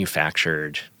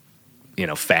manufactured,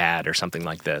 fad or something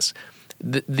like this.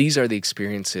 These are the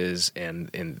experiences and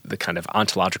the kind of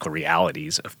ontological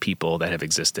realities of people that have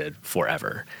existed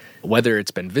forever. Whether it's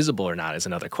been visible or not is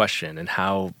another question, and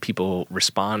how people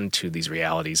respond to these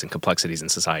realities and complexities in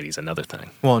society is another thing.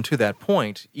 Well, and to that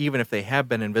point, even if they have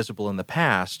been invisible in the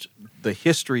past, the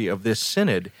history of this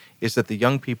synod is that the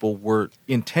young people were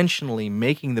intentionally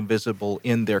making them visible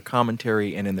in their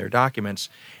commentary and in their documents,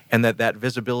 and that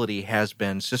visibility has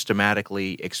been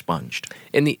systematically expunged.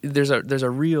 And there's a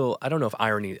real, I don't know if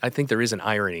irony, I think there is an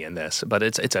irony in this, but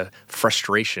it's a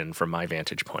frustration from my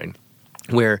vantage point,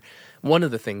 where one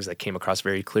of the things that came across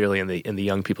very clearly in the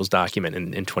young people's document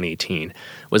in 2018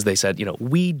 was they said,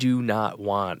 we do not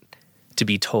want to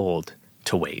be told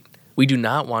to wait. We do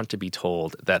not want to be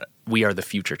told that we are the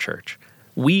future church.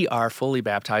 We are fully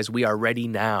baptized. We are ready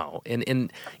now.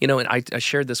 And I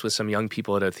shared this with some young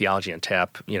people at a Theology on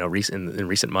Tap, in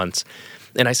recent months.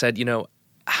 And I said,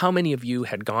 how many of you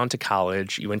had gone to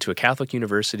college, you went to a Catholic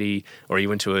university, or you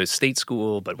went to a state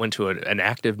school, but went to an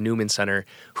active Newman Center?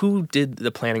 Who did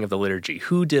the planning of the liturgy?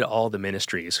 Who did all the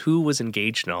ministries? Who was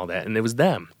engaged in all that? And it was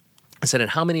them. I said,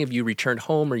 and how many of you returned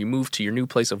home, or you moved to your new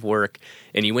place of work,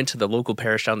 and you went to the local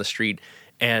parish down the street,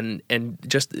 and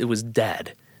just it was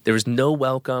dead? There was no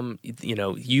welcome. If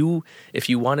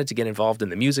you wanted to get involved in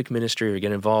the music ministry or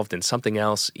get involved in something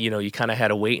else, you kind of had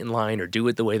to wait in line or do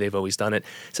it the way they've always done it.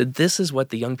 So this is what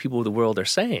the young people of the world are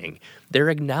saying. They're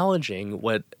acknowledging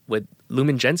what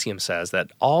Lumen Gentium says,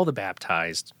 that all the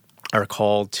baptized are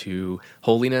called to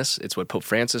holiness. It's what Pope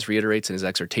Francis reiterates in his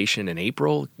exhortation in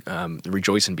April,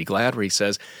 Rejoice and Be Glad, where he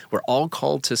says, we're all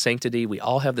called to sanctity. We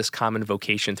all have this common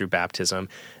vocation through baptism.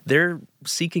 They're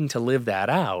seeking to live that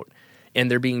out. And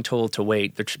they're being told to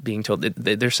wait. They're being told,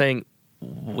 they're saying,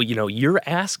 you're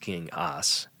asking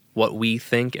us what we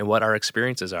think and what our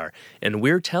experiences are, and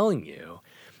we're telling you.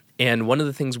 And one of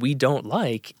the things we don't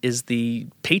like is the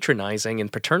patronizing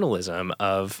and paternalism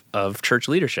of church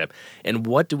leadership. And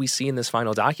what do we see in this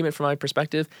final document from my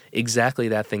perspective? Exactly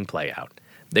that thing play out.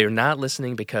 They're not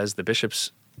listening because the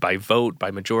bishops, by vote,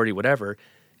 by majority, whatever,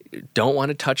 don't want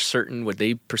to touch certain what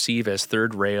they perceive as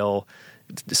third rail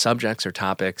subjects or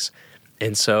topics.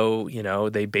 And so,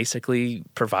 they basically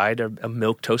provide a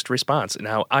milquetoast response.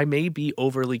 Now, I may be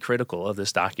overly critical of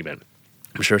this document.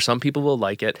 I'm sure some people will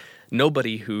like it.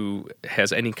 Nobody who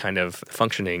has any kind of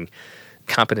functioning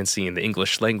competency in the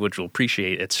English language will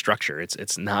appreciate its structure.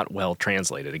 It's not well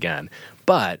translated again.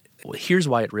 But here's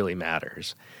why it really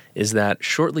matters, is that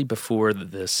shortly before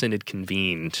the synod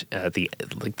convened, the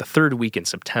third week in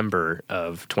September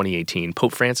of 2018,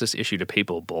 Pope Francis issued a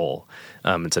papal bull.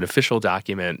 It's an official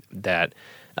document that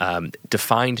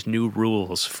defined new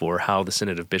rules for how the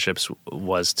Synod of Bishops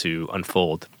was to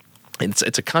unfold.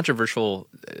 It's a controversial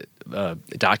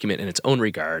document in its own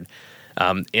regard,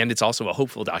 and it's also a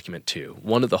hopeful document too.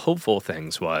 One of the hopeful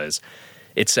things was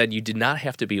it said you did not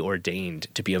have to be ordained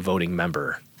to be a voting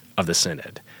member of the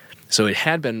Synod. So it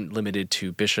had been limited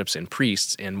to bishops and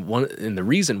priests, and the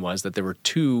reason was that there were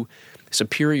two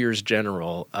superiors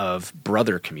general of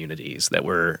brother communities that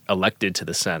were elected to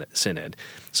the Synod.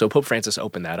 So Pope Francis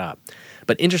opened that up.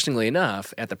 But interestingly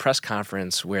enough, at the press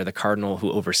conference where the cardinal who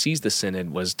oversees the Synod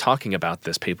was talking about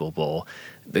this papal bull,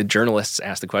 the journalists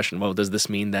asked the question, well, does this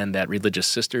mean then that religious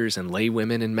sisters and lay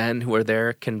women and men who are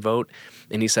there can vote?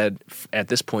 And he said, at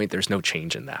this point, there's no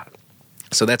change in that.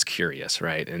 So that's curious,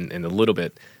 right? And a little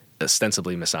bit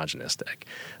ostensibly misogynistic.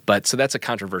 But so that's a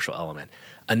controversial element.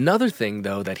 Another thing,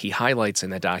 though, that he highlights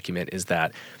in that document is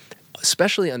that,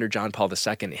 especially under John Paul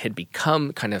II, it had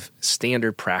become kind of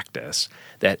standard practice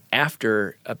that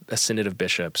after a synod of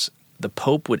bishops, the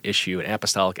Pope would issue an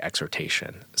apostolic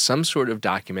exhortation, some sort of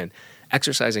document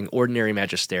exercising ordinary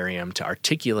magisterium to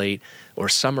articulate or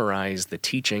summarize the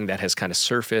teaching that has kind of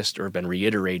surfaced or been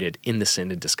reiterated in the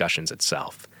synod discussions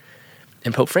itself.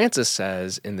 And Pope Francis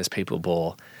says in this papal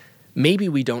bull, maybe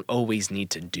we don't always need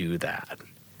to do that.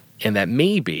 And that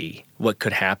maybe what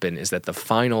could happen is that the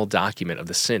final document of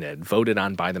the Synod, voted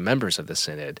on by the members of the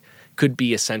Synod, could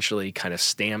be essentially kind of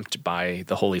stamped by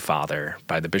the Holy Father,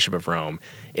 by the Bishop of Rome,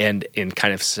 and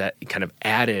kind of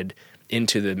added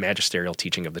into the magisterial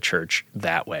teaching of the Church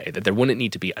that way, that there wouldn't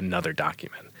need to be another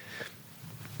document.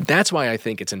 That's why I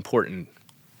think it's important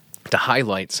to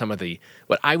highlight some of the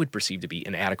what I would perceive to be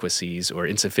inadequacies or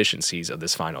insufficiencies of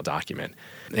this final document.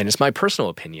 And it's my personal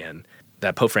opinion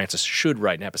that Pope Francis should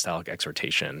write an apostolic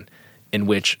exhortation in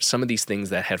which some of these things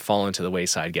that had fallen to the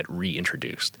wayside get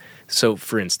reintroduced. So,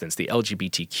 for instance, the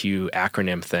LGBTQ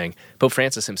acronym thing, Pope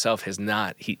Francis himself has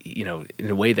not, in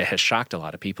a way that has shocked a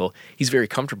lot of people, he's very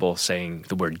comfortable saying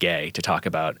the word gay to talk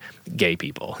about gay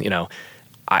people.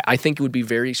 I think it would be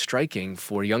very striking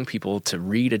for young people to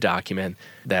read a document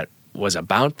that was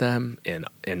about them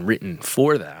and written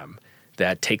for them,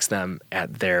 that takes them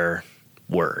at their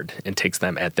word and takes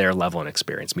them at their level and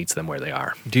experience, meets them where they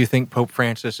are. Do you think Pope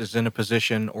Francis is in a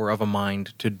position or of a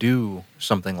mind to do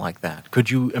something like that? Could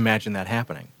you imagine that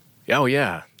happening? Oh,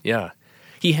 yeah.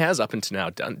 He has up until now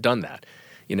done that.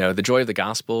 The Joy of the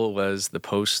Gospel was the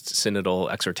post-synodal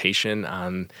exhortation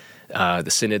on the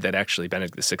synod that actually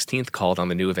Benedict XVI called on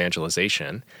the new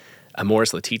evangelization.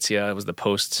 Amoris Laetitia was the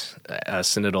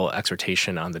post-synodal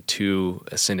exhortation on the two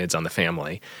synods on the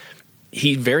family.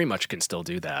 He very much can still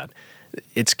do that.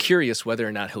 It's curious whether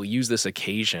or not he'll use this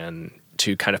occasion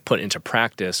to kind of put into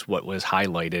practice what was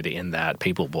highlighted in that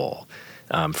papal bull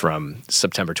from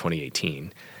September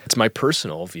 2018. It's my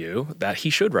personal view that he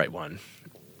should write one,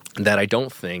 that I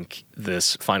don't think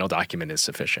this final document is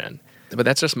sufficient. But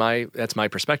that's my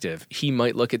perspective. He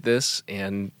might look at this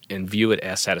and view it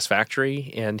as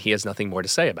satisfactory, and he has nothing more to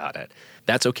say about it.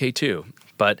 That's okay too.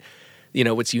 But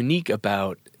what's unique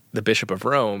about the Bishop of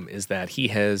Rome is that he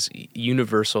has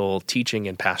universal teaching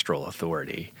and pastoral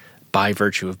authority by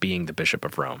virtue of being the Bishop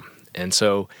of Rome. And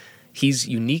so he's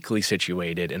uniquely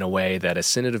situated in a way that a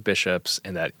synod of bishops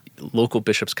and that local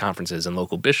bishops' conferences and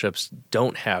local bishops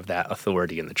don't have that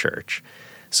authority in the church.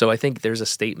 So I think there's a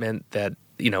statement that,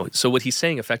 so what he's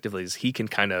saying effectively is he can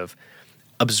kind of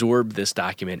absorb this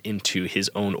document into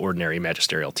his own ordinary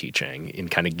magisterial teaching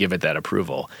and kind of give it that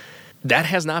approval. That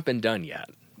has not been done yet.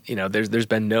 There's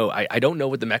been no, I don't know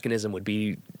what the mechanism would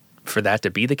be for that to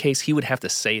be the case. He would have to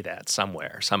say that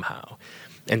somewhere, somehow.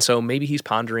 And so maybe he's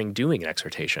pondering doing an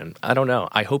exhortation. I don't know.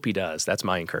 I hope he does. That's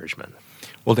my encouragement.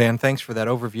 Well, Dan, thanks for that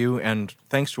overview, and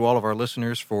thanks to all of our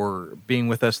listeners for being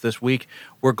with us this week.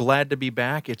 We're glad to be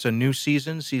back. It's a new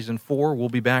season, Season 4. We'll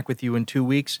be back with you in 2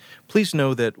 weeks. Please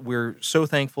know that we're so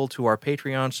thankful to our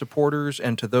Patreon supporters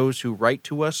and to those who write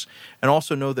to us, and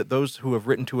also know that those who have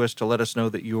written to us to let us know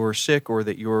that you're sick or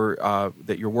that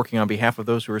you're working on behalf of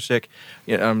those who are sick.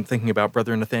 I'm thinking about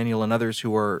Brother Nathaniel and others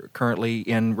who are currently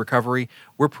in recovery.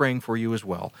 We're praying for you as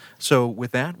well. So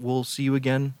with that, we'll see you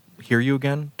again, hear you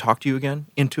again, talk to you again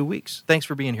in 2 weeks. Thanks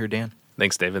for being here, Dan.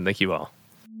 Thanks, David. Thank you all.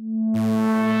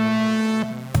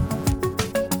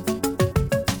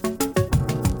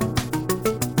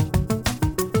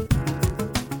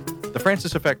 The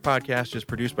Francis Effect Podcast is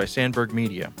produced by Sandberg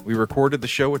Media. We recorded the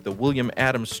show at the William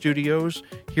Adams Studios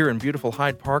here in beautiful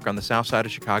Hyde Park on the south side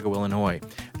of Chicago, Illinois.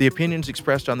 The opinions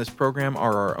expressed on this program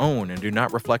are our own and do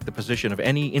not reflect the position of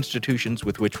any institutions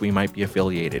with which we might be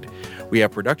affiliated. We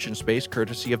have production space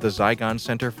courtesy of the Zygon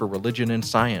Center for Religion and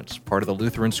Science, part of the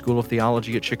Lutheran School of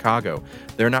Theology at Chicago.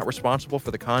 They're not responsible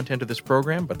for the content of this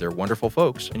program, but they're wonderful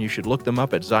folks, and you should look them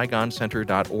up at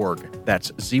zygoncenter.org.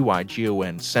 That's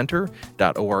ZYGON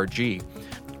Center.org.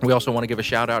 We also want to give a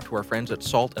shout out to our friends at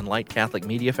Salt and Light Catholic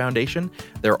Media Foundation.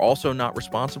 They're also not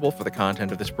responsible for the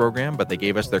content of this program, but they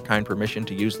gave us their kind permission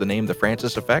to use the name The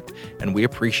Francis Effect, and we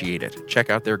appreciate it. Check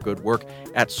out their good work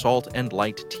at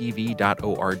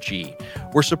saltandlighttv.org.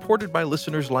 We're supported by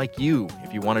listeners like you.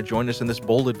 If you want to join us in this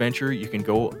bold adventure, you can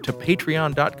go to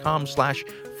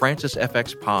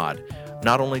patreon.com/FrancisFXPod.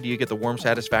 Not only do you get the warm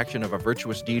satisfaction of a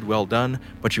virtuous deed well done,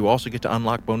 but you also get to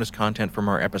unlock bonus content from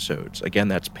our episodes. Again,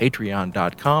 that's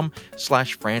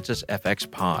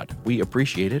patreon.com/FrancisFXPod. We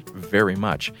appreciate it very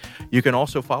much. You can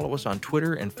also follow us on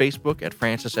Twitter and Facebook at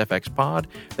FrancisFXPod.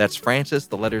 That's Francis,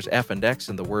 the letters F and X,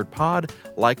 and the word pod.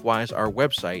 Likewise, our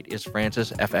website is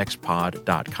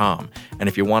FrancisFXPod.com. And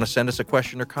if you want to send us a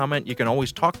question or comment, you can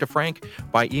always talk to Frank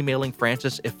by emailing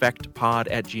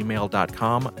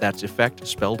FrancisEffectPod@gmail.com. That's effect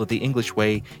spelled the English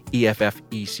way,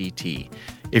 EFFECT.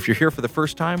 If you're here for the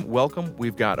first time, welcome.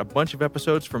 We've got a bunch of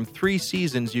episodes from 3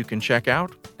 seasons you can check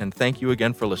out, and thank you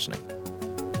again for listening.